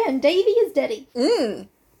the day, and Davy is deady.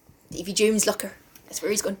 Davy Jones Locker. That's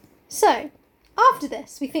where he's gone. So, after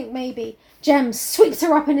this, we think maybe Jem sweeps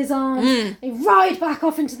her up in his arms, they ride back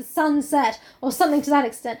off into the sunset, or something to that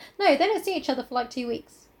extent. No, they don't see each other for like 2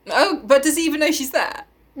 weeks. Oh, but does he even know she's there?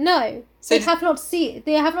 No, So they have not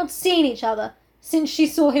seen each other since she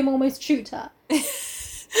saw him almost shoot her.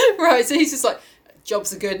 Right, so he's just like,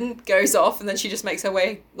 jobs are good, and goes off, and then she just makes her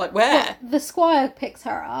way, like, where? The squire picks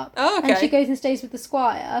her up, Oh, okay. and she goes and stays with the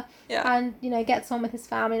squire, Yeah. and, gets on with his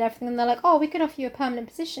family and everything, and they're like, oh, we could offer you a permanent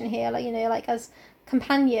position here, like, like, as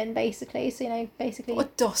companion, basically, so, basically... What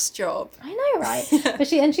a DOS job. I know, right? But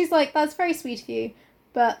she's like, that's very sweet of you,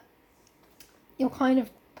 but you're kind of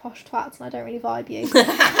posh twats and I don't really vibe you.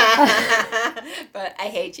 But I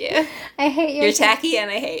hate you. I hate you. You're tacky and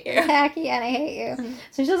I hate you. Tacky and I hate you.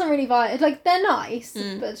 So she doesn't really vibe. Like, they're nice,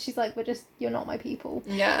 but she's like, you're not my people.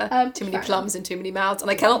 Yeah. Too many plums and too many mouths, and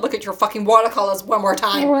I cannot look at your fucking watercolours one more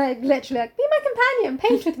time. Or literally like, be my companion,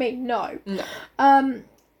 paint with me. No. No.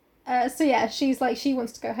 So yeah, she's like, she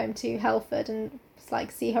wants to go home to Helford and like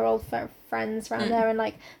see her old friends around there, and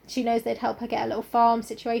like she knows they'd help her get a little farm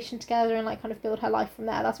situation together and like kind of build her life from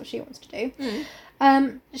there. That's what she wants to do.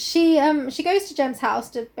 She goes to Jem's house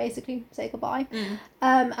to basically say goodbye,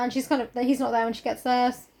 and she's kind of, he's not there when she gets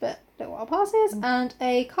there, but a little while passes, and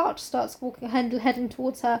a cart starts heading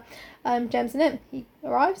towards her. Jem's in it. He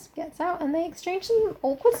arrives, gets out, and they exchange some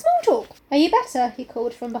awkward small talk. Are you better? He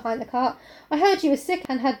called from behind the cart. I heard you were sick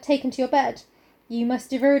and had taken to your bed. You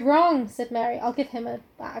must have heard wrong, said Mary. I'll give him an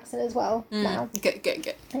accent as well now.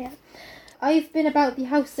 Good. Yeah. I've been about the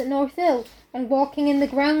house at North Hill and walking in the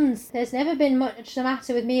grounds. There's never been much the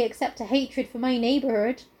matter with me except a hatred for my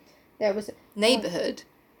neighbourhood. There was... Neighbourhood?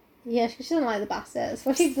 Yeah, she doesn't like the Bassets.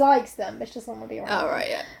 Well, she likes them, but she doesn't want to be around Oh, them. right,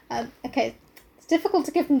 yeah. Okay, it's difficult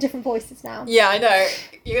to give them different voices now. Yeah, I know.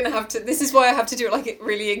 You're going to have to... This is why I have to do it, like,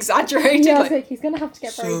 really exaggerated. Yeah, like, he's going to have to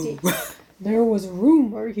get very deep. There was a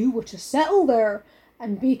rumour you were to settle there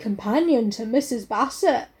and be companion to Mrs.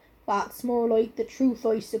 Bassett. That's more like the truth,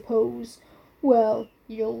 I suppose. Well,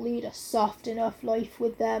 you'll lead a soft enough life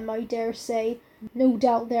with them, I dare say. No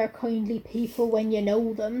doubt they're kindly people when you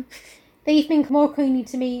know them. They've been more kindly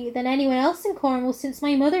to me than anyone else in Cornwall since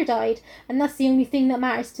my mother died, and that's the only thing that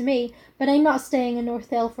matters to me. But I'm not staying in North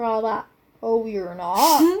Hill for all that. Oh, you're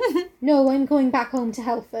not? No, I'm going back home to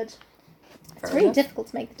Helford. It's really difficult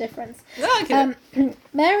to make the difference.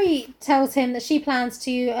 Mary tells him that she plans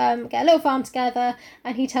to get a little farm together,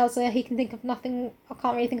 and he tells her he can think of nothing, I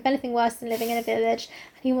can't really think of anything worse than living in a village,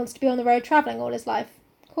 and he wants to be on the road travelling all his life.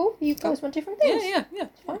 Cool, you guys want different things. Yeah.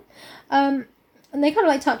 It's fine. And they kind of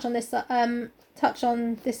like touch on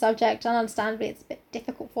this subject, and understandably it's a bit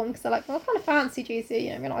difficult for them because they're like, well, I kind of fancied you, so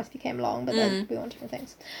it'd be nice if you came along, but then we want different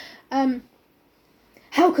things.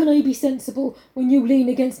 How can I be sensible when you lean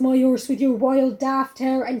against my horse with your wild daft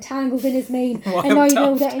hair entangled in his mane, and I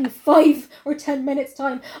know that in 5 or 10 minutes'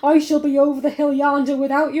 time I shall be over the hill yonder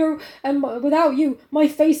without you, my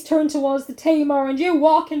face turned towards the Tamar, and you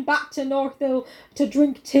walking back to North Hill to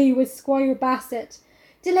drink tea with Squire Bassett.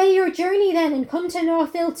 delay your journey then and come to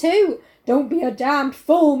Northill too. Don't be a damned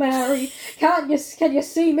fool, Mary. Can you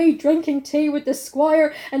see me drinking tea with the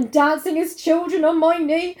squire and dancing his children on my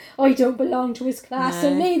knee? I don't belong to his class,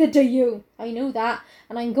 and neither do you. I know that,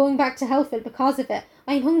 and I'm going back to Helford because of it.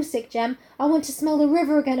 I'm homesick, Jem. I want to smell the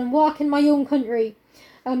river again and walk in my own country.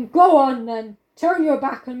 Go on then. Turn your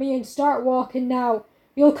back on me and start walking now.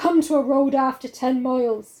 You'll come to a road after 10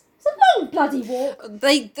 miles. It's a long bloody walk.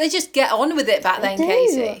 They just get on with it back then, do.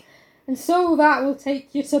 Katie. And so that will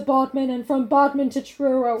take you to Bodmin, and from Bodmin to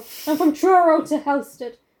Truro, and from Truro to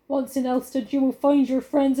Helsted. Once in Helsted, you will find your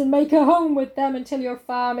friends and make a home with them until your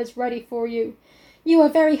farm is ready for you. You are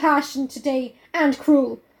very harsh today, and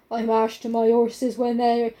cruel. I'm harsh to my horses when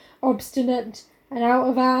they're obstinate and out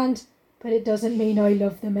of hand, but it doesn't mean I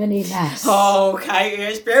love them any less. Oh, Katie,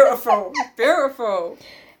 it's beautiful. Beautiful.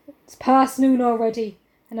 It's past noon already,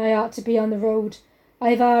 and I ought to be on the road.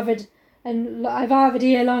 I've harvard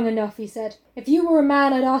here long enough, he said. If you were a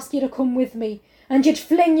man, I'd ask you to come with me, and you'd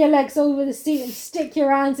fling your legs over the seat and stick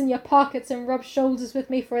your hands in your pockets and rub shoulders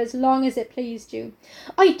with me for as long as it pleased you.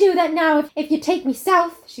 I'd do that now if you take me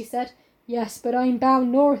south, she said. Yes, but I'm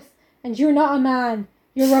bound north, and you're not a man.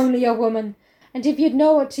 You're only a woman. And if you'd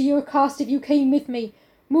know it to your cost if you came with me,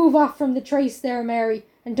 move off from the trace there, Mary,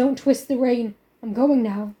 and don't twist the rein. I'm going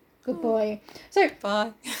now. Goodbye. So,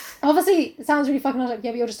 bye. Obviously, it sounds really fucking like,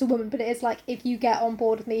 yeah, but you're just a woman, but it is like, if you get on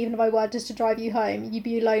board with me, even if I were just to drive you home, you'd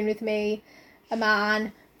be alone with me, a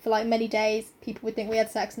man, for like many days. People would think we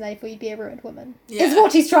had sex and they thought you'd be a ruined woman. Yeah. Is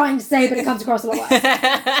what he's trying to say, but it comes across a lot worse.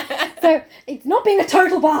 So, it's not being a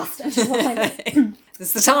total bastard, is what I mean.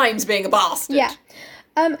 It's the Times being a bastard. Yeah.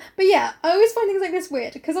 But yeah, I always find things like this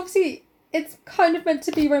weird, because obviously it's kind of meant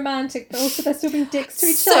to be romantic, but also they're still being dicks to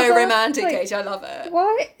each other. So romantic, like, Kate, I love it.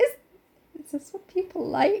 Why is this what people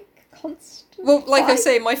like? Constant. Well, like fight? I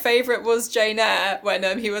say, my favourite was Jane Eyre,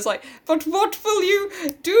 when he was like, but what will you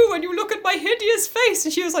do when you look at my hideous face?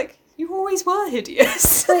 And she was like, you always were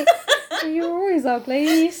hideous. Like, you were always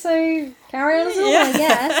ugly, so carry on as normal, I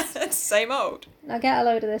guess. Same old. Now get a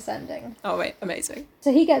load of this ending. Oh, wait, amazing.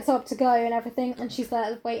 So he gets up to go and everything, and she's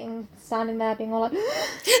there waiting, standing there, being all like,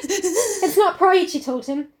 it's not pride, she told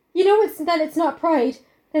him. You know it's not pride.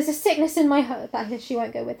 There's a sickness in my heart. That she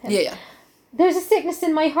won't go with him. Yeah. There's a sickness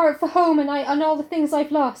in my heart for home and all the things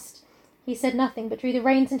I've lost. He said nothing, but drew the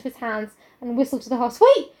reins into his hands and whistled to the horse.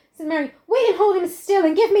 Wait, said Mary. Wait and hold him still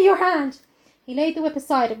and give me your hand. He laid the whip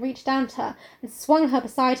aside and reached down to her and swung her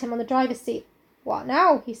beside him on the driver's seat. What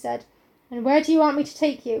now? He said. And where do you want me to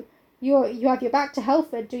take you? You have your back to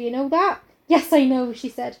Helford, do you know that? Yes, I know, she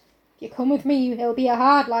said. If you come with me, it'll be a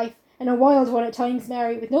hard life, and a wild one at times,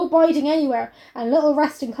 Mary, with no biding anywhere, and little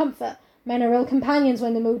rest and comfort. Men are ill companions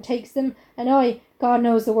when the mood takes them, and I, God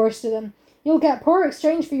knows the worst of them. You'll get poor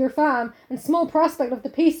exchange for your farm, and small prospect of the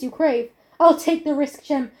peace you crave. I'll take the risk,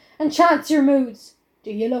 Jem, and chance your moods.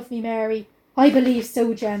 Do you love me, Mary? I believe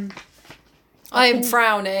so, Jem. I am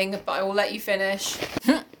frowning, but I will let you finish.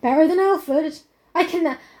 Better than Alfred. I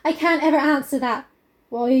can't ever answer that.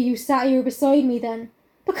 Why are you sat here beside me then?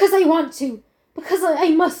 Because I want to. Because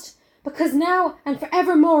I must. Because now and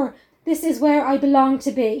forevermore, this is where I belong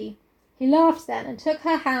to be. He laughed then and took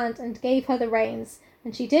her hand and gave her the reins,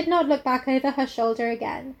 and she did not look back over her shoulder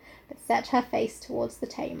again, but set her face towards the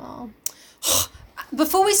Tamar.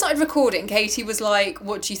 Before we started recording, Katie was like,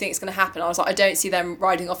 what do you think is going to happen? I was like, I don't see them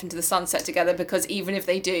riding off into the sunset together, because even if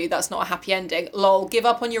they do, that's not a happy ending. Lol, give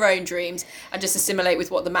up on your own dreams and just assimilate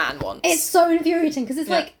with what the man wants. It's so infuriating, because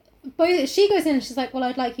it's like, both she goes in and she's like, well,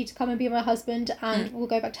 I'd like you to come and be my husband, and we'll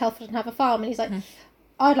go back to Helford and have a farm. And he's like,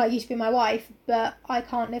 I'd like you to be my wife, but I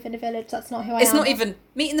can't live in a village. That's not who I am. It's not even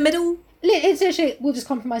meet in the middle. It's literally, we'll just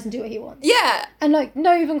compromise and do what he wants. Yeah. And, like,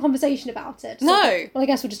 no even conversation about it. So, No. Well, I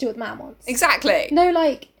guess we'll just do what the man wants. Exactly. No,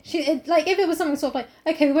 like, if it was something sort of like,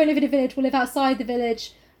 okay, we won't live in a village, we'll live outside the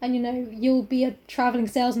village, and, you know, you'll be a travelling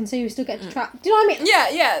salesman, so you still get to travel. Do you know what I mean? Yeah,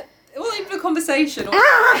 yeah. Well, even a conversation. Or...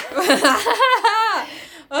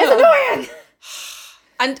 It's annoying!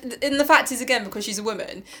 And the fact is, again, because she's a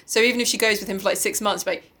woman, so even if she goes with him for like 6 months,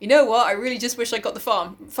 but you know what, I really just wish I got the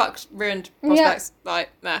farm. Fucked, ruined prospects. Yeah. Like,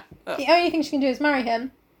 nah. Ugh. The only thing she can do is marry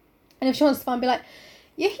him, and if she wants the farm, be like,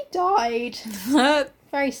 yeah, he died.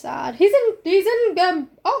 Very sad. He's in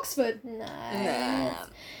Oxford. No.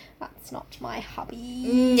 That's not my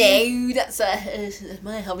hobby. No, that's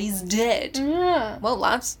my hobby's dead. Yeah. Well,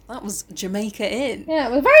 lads, that was Jamaica in. Yeah,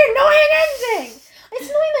 it was a very annoying ending. It's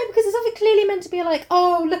annoying though, because it's obviously clearly meant to be like,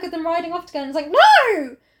 oh, look at them riding off together. And it's like,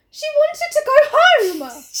 no! She wanted to go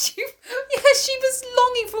home! She was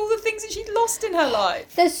longing for all the things that she'd lost in her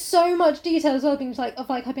life. There's so much detail as well, being like, of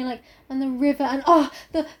like her being like, and the river, and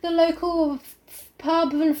the local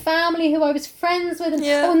pub and family who I was friends with, and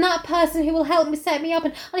and that person who will help me set me up,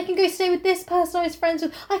 and I can go stay with this person I was friends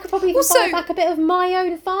with. I could probably even buy back a bit of my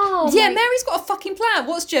own farm. Yeah, Mary's got a fucking plan.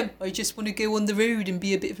 What's Jem? I just want to go on the road and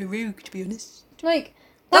be a bit of a rogue, to be honest. Like,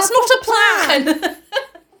 that's not a plan.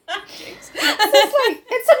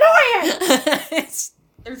 It's annoying. It's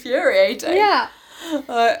infuriating. Yeah.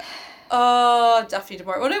 Daphne du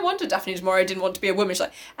Maurier. Well, no wonder Daphne du Maurier didn't want to be a woman. She's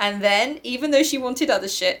like, and then, even though she wanted other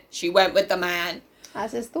shit, she went with the man.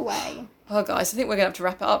 As is the way. Oh, guys, I think we're going to have to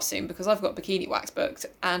wrap it up soon because I've got bikini wax booked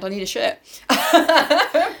and I need a shirt.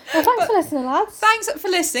 Well, thanks for listening, lads. Thanks for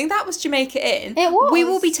listening. That was Jamaica In. It was. We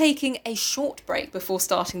will be taking a short break before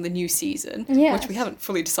starting the new season, which we haven't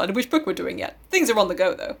fully decided which book we're doing yet. Things are on the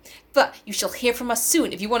go, though. But you shall hear from us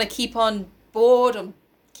soon. If you want to keep on board and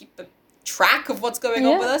keep a track of what's going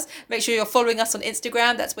on with us, make sure you're following us on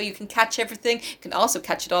Instagram. That's where you can catch everything. You can also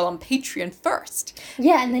catch it all on Patreon first.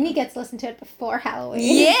 Yeah, and then you get to listen to it before Halloween.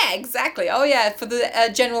 Yeah, exactly. Oh yeah, for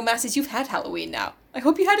the general masses, you've had Halloween now. I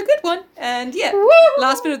hope you had a good one. And yeah,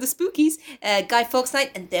 last bit of the spookies, Guy Fawkes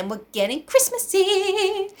Night, and then we're getting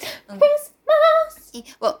Christmassy. Christmas!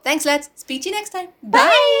 Well, thanks lads. Speak to you next time.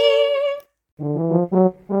 Bye!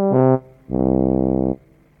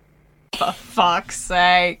 For fuck's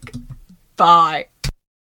sake. Bye.